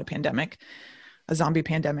novel's all about a pandemic, a zombie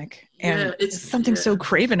pandemic. And it's something so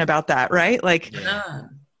craven about that, right? Like,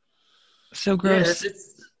 so gross. Yeah,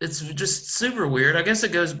 it's just super weird. I guess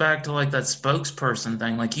it goes back to like that spokesperson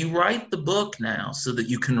thing. Like, you write the book now so that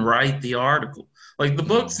you can write the article. Like the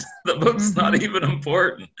book's not even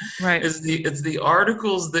important. Right. It's the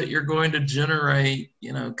articles that you're going to generate,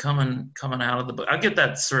 coming out of the book. I get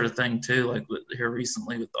that sort of thing too, like here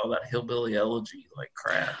recently with all that hillbilly elegy like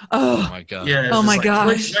crap. Oh my God. Yeah. Oh my gosh.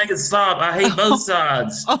 Please make it stop. I hate both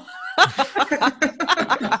sides.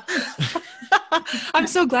 I'm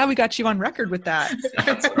so glad we got you on record with that.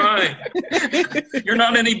 That's right. You're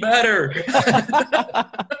not any better.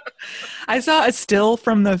 I saw a still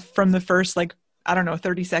from the first, like, I don't know,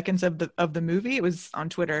 30 seconds of the movie. It was on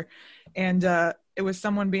Twitter, and it was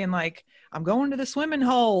someone being like, "I'm going to the swimming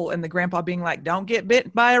hole," and the grandpa being like, "Don't get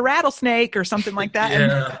bit by a rattlesnake," or something like that.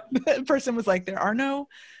 Yeah. And the person was like, there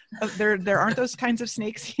aren't those kinds of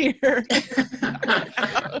snakes here.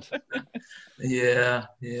 Yeah.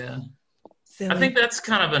 Silly. I think that's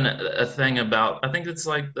kind of a thing about, I think it's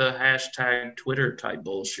like the hashtag Twitter type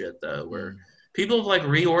bullshit though, where people have like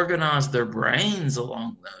reorganized their brains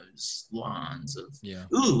along those lines of,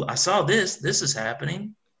 ooh, I saw this is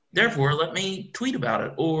happening, therefore let me tweet about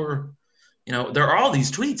it. Or, there are all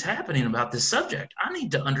these tweets happening about this subject. I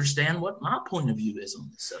need to understand what my point of view is on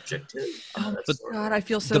this subject too. Oh God, I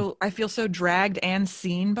feel so dragged and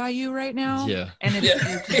seen by you right now. Yeah. And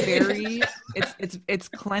it's very, it's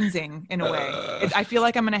cleansing in a way. I feel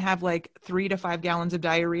like I'm going to have like 3 to 5 gallons of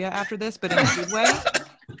diarrhea after this, but in a good way.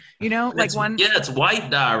 It's white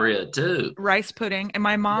diarrhea too. Rice pudding. And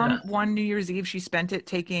my mom, one New Year's Eve, she spent it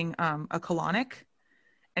taking a colonic,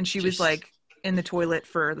 and she was like in the toilet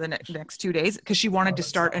for the next 2 days because she wanted to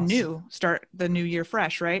start the new year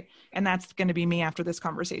fresh, right? And that's going to be me after this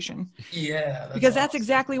conversation. Yeah. That's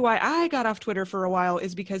exactly why I got off Twitter for a while,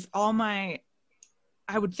 is because I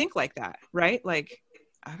would think like that, right? Like,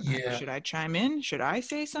 should I chime in? Should I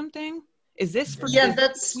say something? Is this for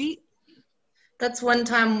tweet? That's one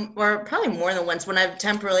time, or probably more than once, when I've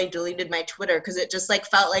temporarily deleted my Twitter because it just like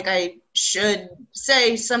felt like I should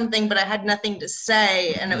say something, but I had nothing to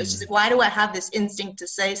say. And it was just like, why do I have this instinct to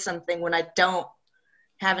say something when I don't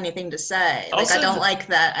have anything to say? Like, I don't like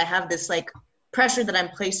that. I have this like pressure that I'm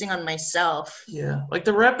placing on myself. Yeah. Like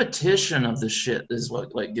the repetition of the shit is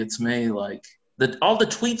what like gets me. Like all the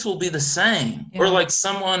tweets will be the same, or like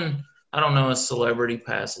someone, I don't know, a celebrity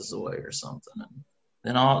passes away or something.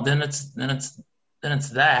 And then it's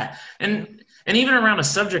that, and even around a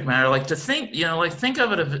subject matter, like to think, think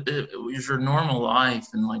of it if it was your normal life,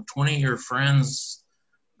 and like 20 of your friends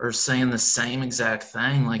are saying the same exact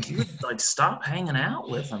thing, like you would like stop hanging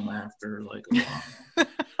out with them after like a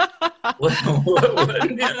while.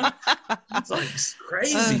 It's like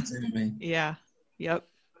crazy to me. Yeah. Yep.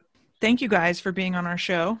 Thank you guys for being on our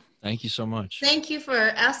show. Thank you so much. Thank you for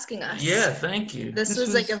asking us. Yeah, thank you. This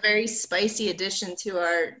was like a very spicy addition to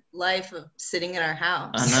our life of sitting in our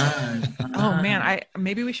house. I know. Oh man,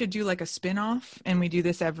 maybe we should do like a spin-off, and we do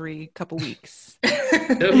this every couple weeks.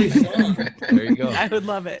 That'd be fun. There you go. I would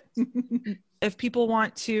love it. If people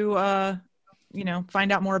want to,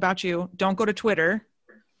 find out more about you, don't go to Twitter.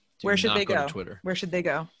 Where should they go? Twitter. Where should they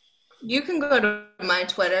go? You can go to my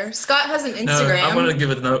Twitter. Scott has an Instagram. No, I'm going to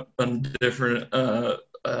give it a different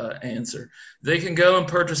answer. They can go and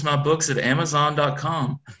purchase my books at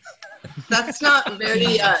Amazon.com. That's not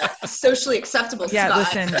very socially acceptable, Yeah, Scott.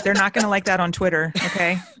 listen, they're not going to like that on Twitter,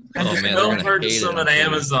 okay? Don't purchase them at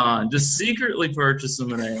Amazon. Just secretly purchase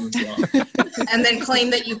them at Amazon. And then claim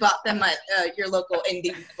that you bought them at your local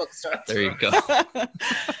indie bookstore. There you go.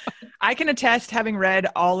 I can attest, having read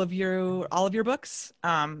all of your books,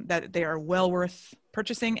 that they are well worth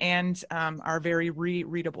purchasing and are very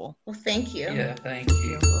readable. Well, thank you. Yeah, thank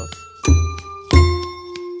you.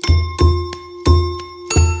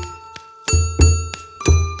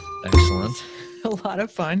 Excellent. A lot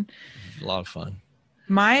of fun. A lot of fun.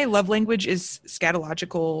 My love language is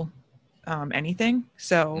scatological anything.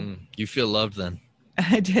 So you feel loved then?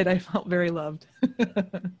 I did. I felt very loved.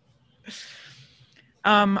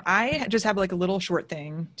 I just have like a little short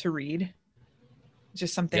thing to read.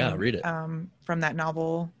 Just something. Yeah, read it. From that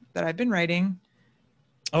novel that I've been writing.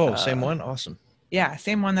 Oh, same one? Awesome. Yeah,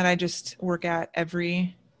 same one that I just work at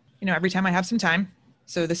every time I have some time.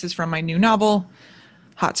 So this is from my new novel,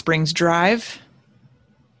 Hot Springs Drive,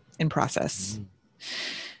 in process.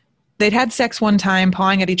 They'd had sex one time,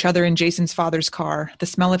 pawing at each other in Jason's father's car. The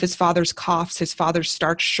smell of his father's coughs, his father's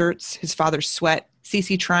starched shirts, his father's sweat.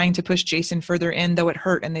 Cece trying to push Jason further in, though it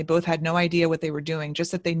hurt, and they both had no idea what they were doing,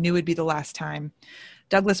 just that they knew it'd be the last time.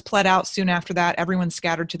 Douglas pled out soon after that. Everyone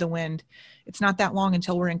scattered to the wind. It's not that long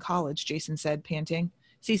until we're in college, Jason said, panting.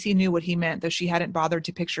 Cece knew what he meant, though she hadn't bothered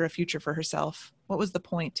to picture a future for herself. What was the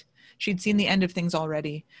point? She'd seen the end of things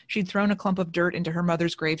already. She'd thrown a clump of dirt into her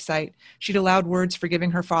mother's gravesite. She'd allowed words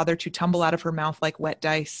forgiving her father to tumble out of her mouth like wet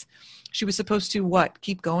dice. She was supposed to, what,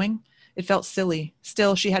 keep going? It felt silly.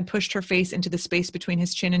 Still, she had pushed her face into the space between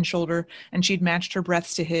his chin and shoulder, and she'd matched her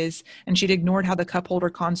breaths to his, and she'd ignored how the cup holder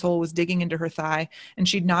console was digging into her thigh, and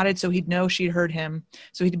she'd nodded so he'd know she'd heard him,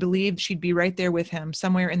 so he'd believed she'd be right there with him,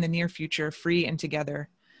 somewhere in the near future, free and together.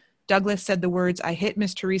 Douglas said the words, I hit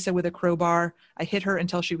Miss Teresa with a crowbar. I hit her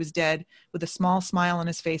until she was dead, with a small smile on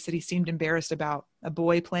his face that he seemed embarrassed about, a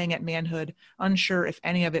boy playing at manhood, unsure if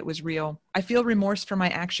any of it was real. I feel remorse for my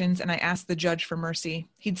actions, and I asked the judge for mercy.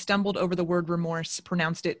 He'd stumbled over the word remorse,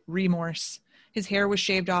 pronounced it remorse. His hair was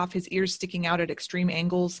shaved off, his ears sticking out at extreme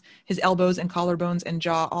angles, his elbows and collarbones and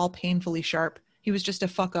jaw all painfully sharp. He was just a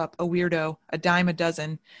fuck-up, a weirdo, a dime a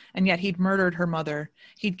dozen, and yet he'd murdered her mother.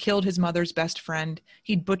 He'd killed his mother's best friend.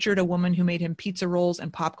 He'd butchered a woman who made him pizza rolls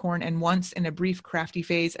and popcorn, and once, in a brief crafty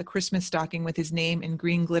phase, a Christmas stocking with his name in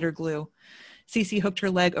green glitter glue. Cece hooked her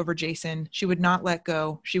leg over Jason. She would not let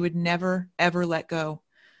go. She would never, ever let go.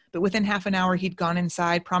 But within half an hour, he'd gone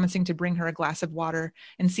inside, promising to bring her a glass of water,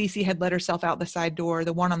 and Cece had let herself out the side door,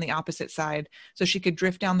 the one on the opposite side, so she could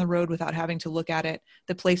drift down the road without having to look at it,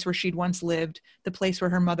 the place where she'd once lived, the place where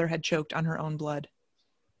her mother had choked on her own blood.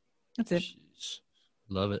 That's it. Jeez.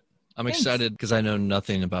 Love it. I'm Thanks. excited because I know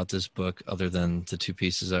nothing about this book other than the two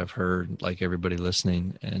pieces I've heard, like everybody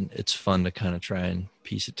listening, and it's fun to kind of try and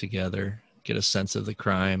piece it together, get a sense of the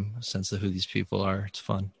crime, a sense of who these people are. It's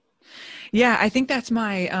fun. Yeah, I think that's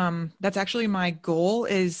that's actually my goal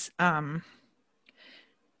is to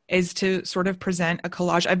sort of present a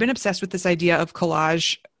collage. I've been obsessed with this idea of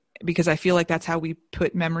collage because I feel like that's how we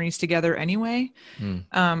put memories together anyway.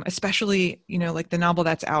 Especially, like the novel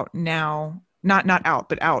that's out now, not out,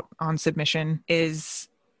 but out on submission is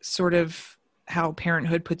sort of how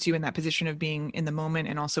parenthood puts you in that position of being in the moment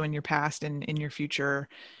and also in your past and in your future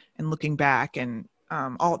and looking back and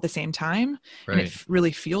all at the same time. Right. And it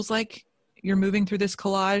really feels like you're moving through this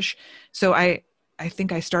collage. So I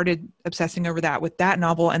think I started obsessing over that with that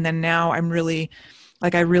novel. And then now I'm really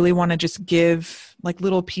I really want to just give like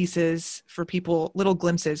little pieces for people, little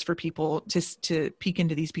glimpses for people to peek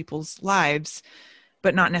into these people's lives,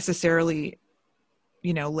 but not necessarily,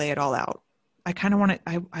 lay it all out. I kind of want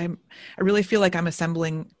to, I really feel like I'm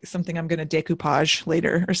assembling something I'm going to decoupage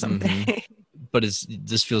later or something. Mm-hmm. But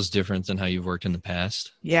this feels different than how you've worked in the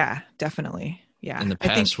past. Yeah, definitely. Yeah. In the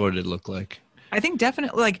past, what did it look like? I think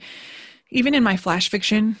definitely even in my flash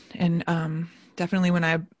fiction and definitely when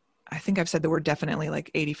I think I've said the word definitely like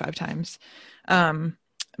 85 times.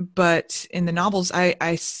 But in the novels,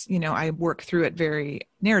 I work through it very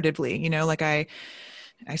narratively,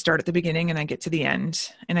 I start at the beginning and I get to the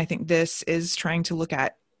end. And I think this is trying to look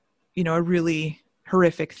at, a really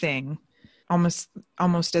horrific thing,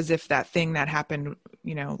 almost as if that thing that happened,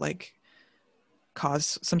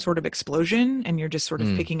 cause some sort of explosion, and you're just sort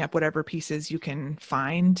of picking up whatever pieces you can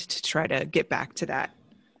find to try to get back to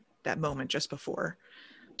that moment just before.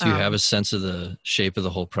 Do you have a sense of the shape of the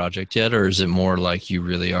whole project yet? Or is it more like you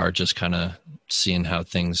really are just kind of seeing how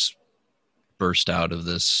things burst out of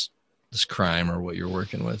this crime or what you're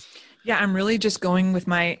working with? Yeah, I'm really just going with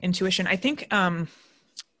my intuition. I think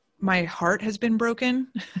my heart has been broken.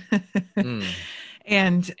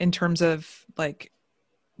 And in terms of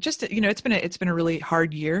just, it's been a really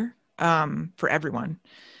hard year for everyone.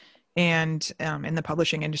 And the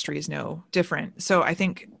publishing industry is no different. So I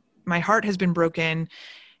think my heart has been broken,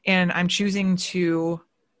 and I'm choosing to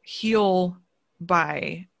heal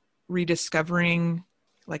by rediscovering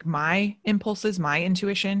my impulses, my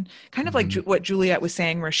intuition, kind of like what Juliet was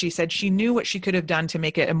saying, where she said she knew what she could have done to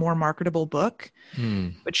make it a more marketable book,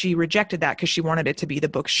 but she rejected that because she wanted it to be the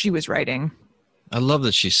book she was writing. I love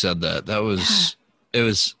that she said that. It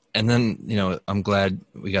was, and then, I'm glad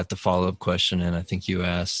we got the follow-up question, and I think you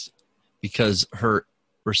asked, because her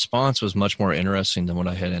response was much more interesting than what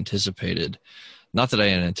I had anticipated. Not that I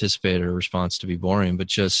had anticipated her response to be boring, but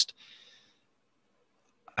just,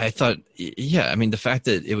 I thought, the fact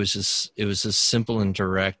that it was as simple and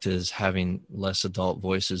direct as having less adult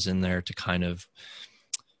voices in there to kind of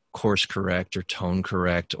course correct or tone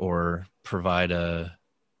correct or provide a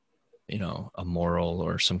moral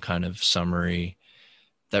or some kind of summary,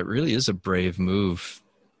 that really is a brave move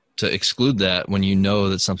to exclude that when you know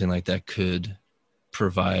that something like that could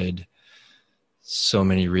provide so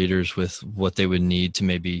many readers with what they would need to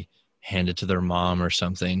maybe hand it to their mom or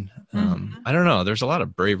something. I don't know. There's a lot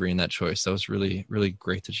of bravery in that choice. That was really, really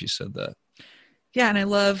great that you said that. Yeah. And I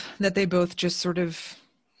love that they both just sort of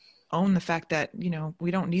own the fact that, you know,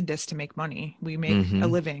 we don't need this to make money. We make a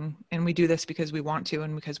living, and we do this because we want to,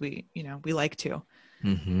 and because we, you know, we like to.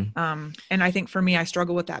 And I think for me, I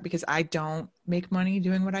struggle with that because I don't make money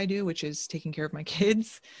doing what I do, which is taking care of my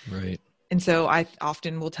kids. Right. And so I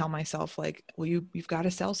often will tell myself like, well, you've got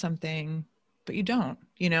to sell something, but you don't,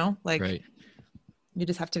 you know, like right. You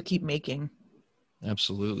just have to keep making.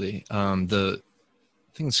 Absolutely. The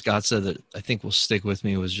thing Scott said that I think will stick with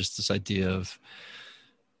me was just this idea of,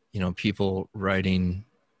 you know, people writing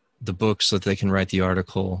the book so that they can write the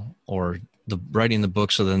article, or writing the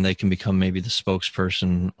book so then they can become maybe the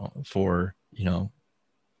spokesperson for, you know,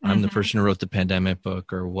 I'm the person who wrote the pandemic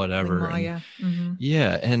book or whatever.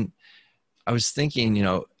 Yeah. And I was thinking, you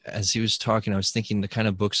know, as he was talking, I was thinking the kind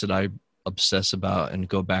of books that I obsess about and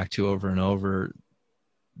go back to over and over,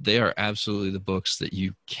 they are absolutely the books that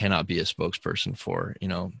you cannot be a spokesperson for. You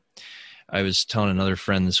know, I was telling another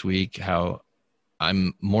friend this week how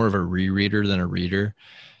I'm more of a rereader than a reader.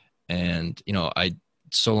 And, you know,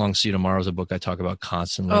 So Long See You Tomorrow is a book I talk about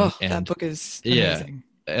constantly. Oh, and that book is amazing.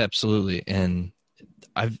 Yeah, absolutely. And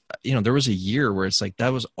you know, there was a year where it's like,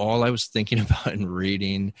 that was all I was thinking about and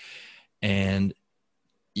reading. And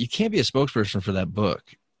you can't be a spokesperson for that book.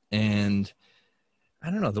 And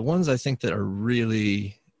I don't know, the ones I think that are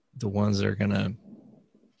really the ones that are going to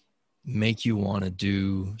make you want to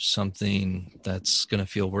do something that's going to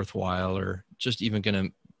feel worthwhile, or just even going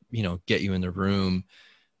to, you know, get you in the room.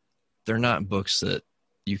 They're not books that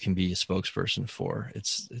you can be a spokesperson for.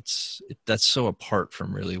 That's so apart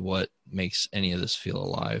from really what makes any of this feel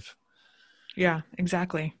alive. Yeah,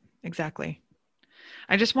 exactly.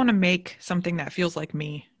 I just want to make something that feels like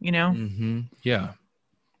me, you know? Yeah.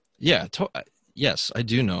 Yes, I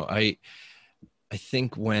do know. I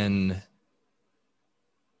think when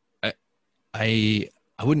I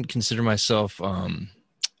wouldn't consider myself, I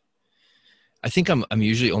think I'm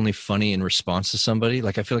usually only funny in response to somebody.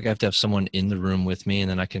 Like, I feel like I have to have someone in the room with me,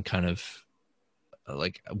 and then I can kind of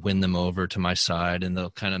like win them over to my side, and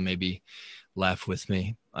they'll kind of maybe laugh with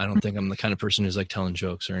me. I don't think I'm the kind of person who's like telling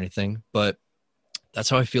jokes or anything, but that's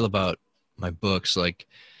how I feel about my books, like,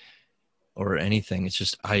 or anything. It's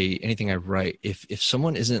just anything I write, if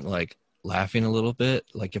someone isn't like laughing a little bit,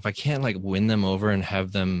 like if I can't like win them over and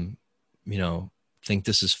have them, you know, think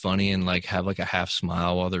this is funny and like have like a half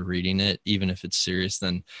smile while they're reading it, even if it's serious,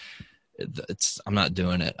 then I'm not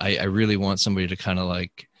doing it. I really want somebody to kind of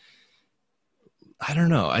like, I don't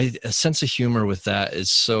know. A sense of humor with that is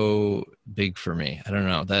so big for me. I don't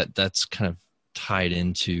know, that's kind of tied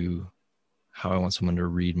into how I want someone to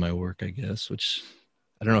read my work, I guess, which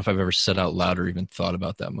I don't know if I've ever said out loud or even thought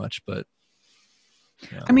about that much, but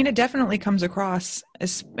yeah. I mean, it definitely comes across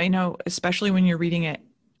as, you know, especially when you're reading it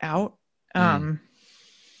out. I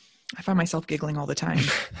find myself giggling all the time.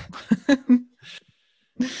 God.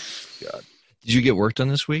 Did you get work done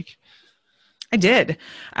this week? I did.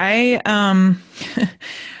 I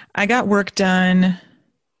got work done.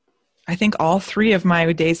 I think all 3 of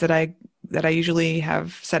my days that I usually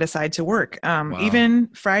have set aside to work. Wow. Even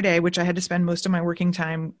Friday, which I had to spend most of my working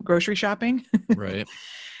time grocery shopping. Right.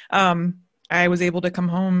 I was able to come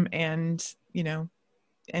home and, you know,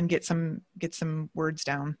 and get some words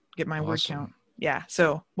down, get my word count. Yeah.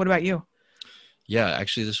 So what about you? Yeah,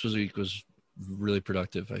 actually this week was really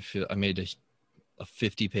productive. I feel I made a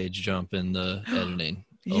 50-page jump in the editing.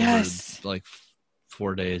 Yes. Over like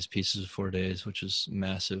 4 days, pieces of 4 days, which is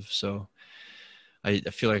massive. So I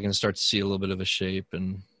feel like I can start to see a little bit of a shape,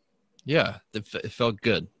 and yeah, it felt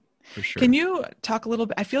good for sure. Can you talk a little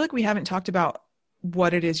bit? I feel like we haven't talked about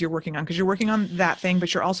what it is you're working on, because you're working on that thing,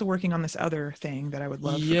 but you're also working on this other thing that I would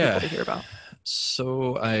love for people to hear about.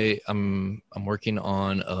 So I'm working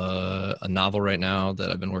on a novel right now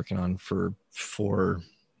that I've been working on for 4+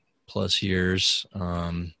 years.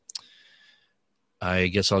 I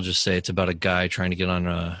guess I'll just say it's about a guy trying to get on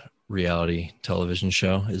a reality television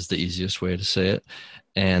show is the easiest way to say it.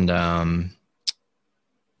 And then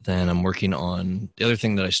I'm working on the other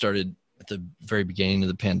thing that I started at the very beginning of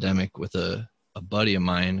the pandemic with a buddy of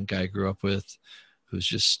mine, a guy I grew up with, who's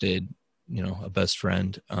just stayed, you know, a best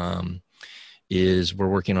friend, is we're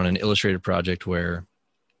working on an illustrated project where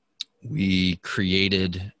we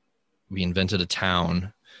invented a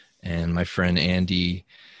town, and my friend Andy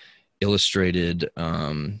illustrated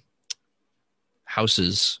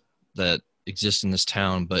houses that exist in this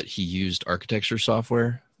town, but he used architecture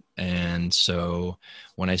software. And so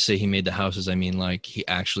when I say he made the houses, I mean like he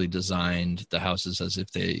actually designed the houses as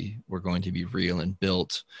if they were going to be real and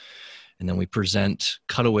built. And then we present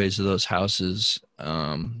cutaways of those houses,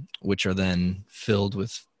 which are then filled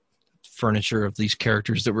with furniture of these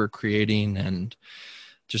characters that we're creating and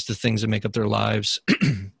just the things that make up their lives.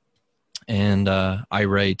 And I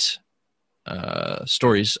write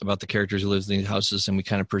stories about the characters who live in these houses, and we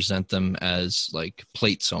kind of present them as like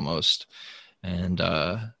plates almost. And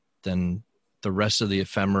then the rest of the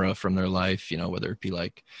ephemera from their life, whether it be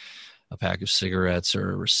like a pack of cigarettes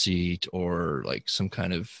or a receipt or like some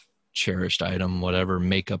kind of cherished item, whatever,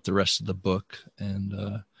 make up the rest of the book. And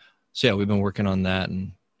so yeah, we've been working on that,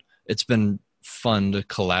 and it's been fun to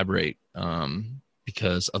collaborate,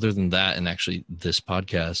 because other than that, and actually this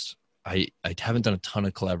podcast, I haven't done a ton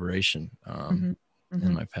of collaboration in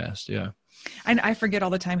my past. Yeah. And I forget all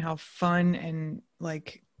the time how fun and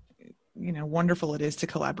like, wonderful it is to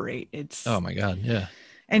collaborate. It's, oh my God. Yeah.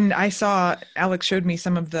 And I saw Alex showed me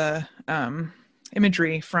some of the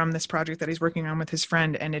imagery from this project that he's working on with his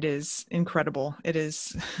friend, and it is incredible. It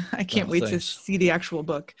is, I can't wait to see the actual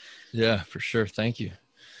book. Yeah, for sure. Thank you.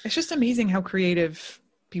 It's just amazing how creative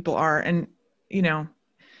people are. And,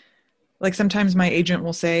 like sometimes my agent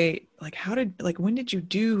will say, like, when did you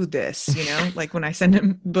do this? Like when I send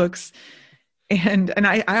him books, and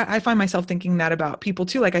I find myself thinking that about people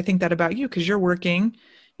too. Like I think that about you, because you're working,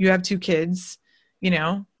 you have 2 kids, you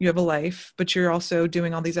have a life, but you're also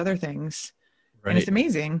doing all these other things. Right. And it's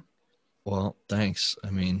amazing. Well, thanks. I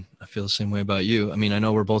mean, I feel the same way about you. I mean, I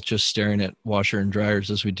know we're both just staring at washer and dryers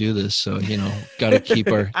as we do this. So, got to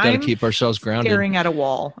keep ourselves grounded. Staring at a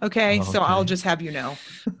wall. Okay. Oh, okay. So I'll just have you know.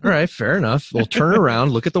 All right. Fair enough. We'll turn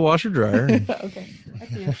around, look at the washer dryer. Okay. I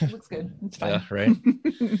see it. It looks good. It's fine. Yeah. Right.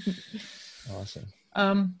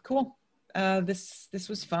 Awesome. Cool. This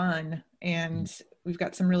was fun. And we've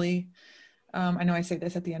got some really, I know I say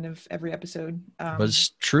this at the end of every episode. But it's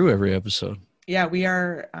true every episode. Yeah, we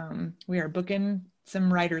are booking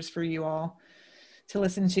some writers for you all to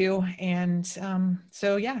listen to. And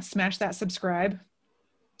so yeah, smash that subscribe.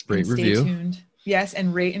 Rate, review. Stay tuned. Yes,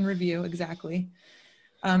 and rate and review, exactly.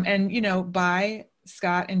 And buy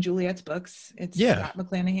Scott and Juliet's books. It's Scott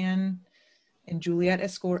McClanahan and Juliet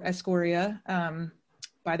Escoria.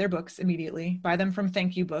 Buy their books immediately. Buy them from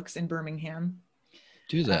Thank You Books in Birmingham.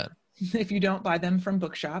 Do that. If you don't, buy them from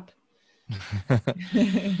Bookshop.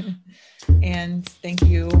 And thank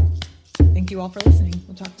you all for listening.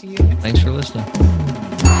 We'll talk to you next time. Thanks for listening.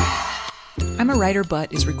 I'm a Writer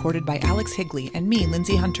But is recorded by Alex Higley and me,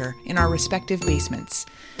 Lindsay Hunter, in our respective basements.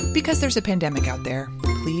 Because there's a pandemic out there,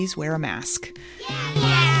 please wear a mask.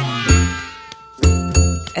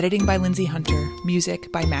 Editing by Lindsay Hunter. Music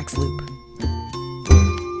by Max Loop.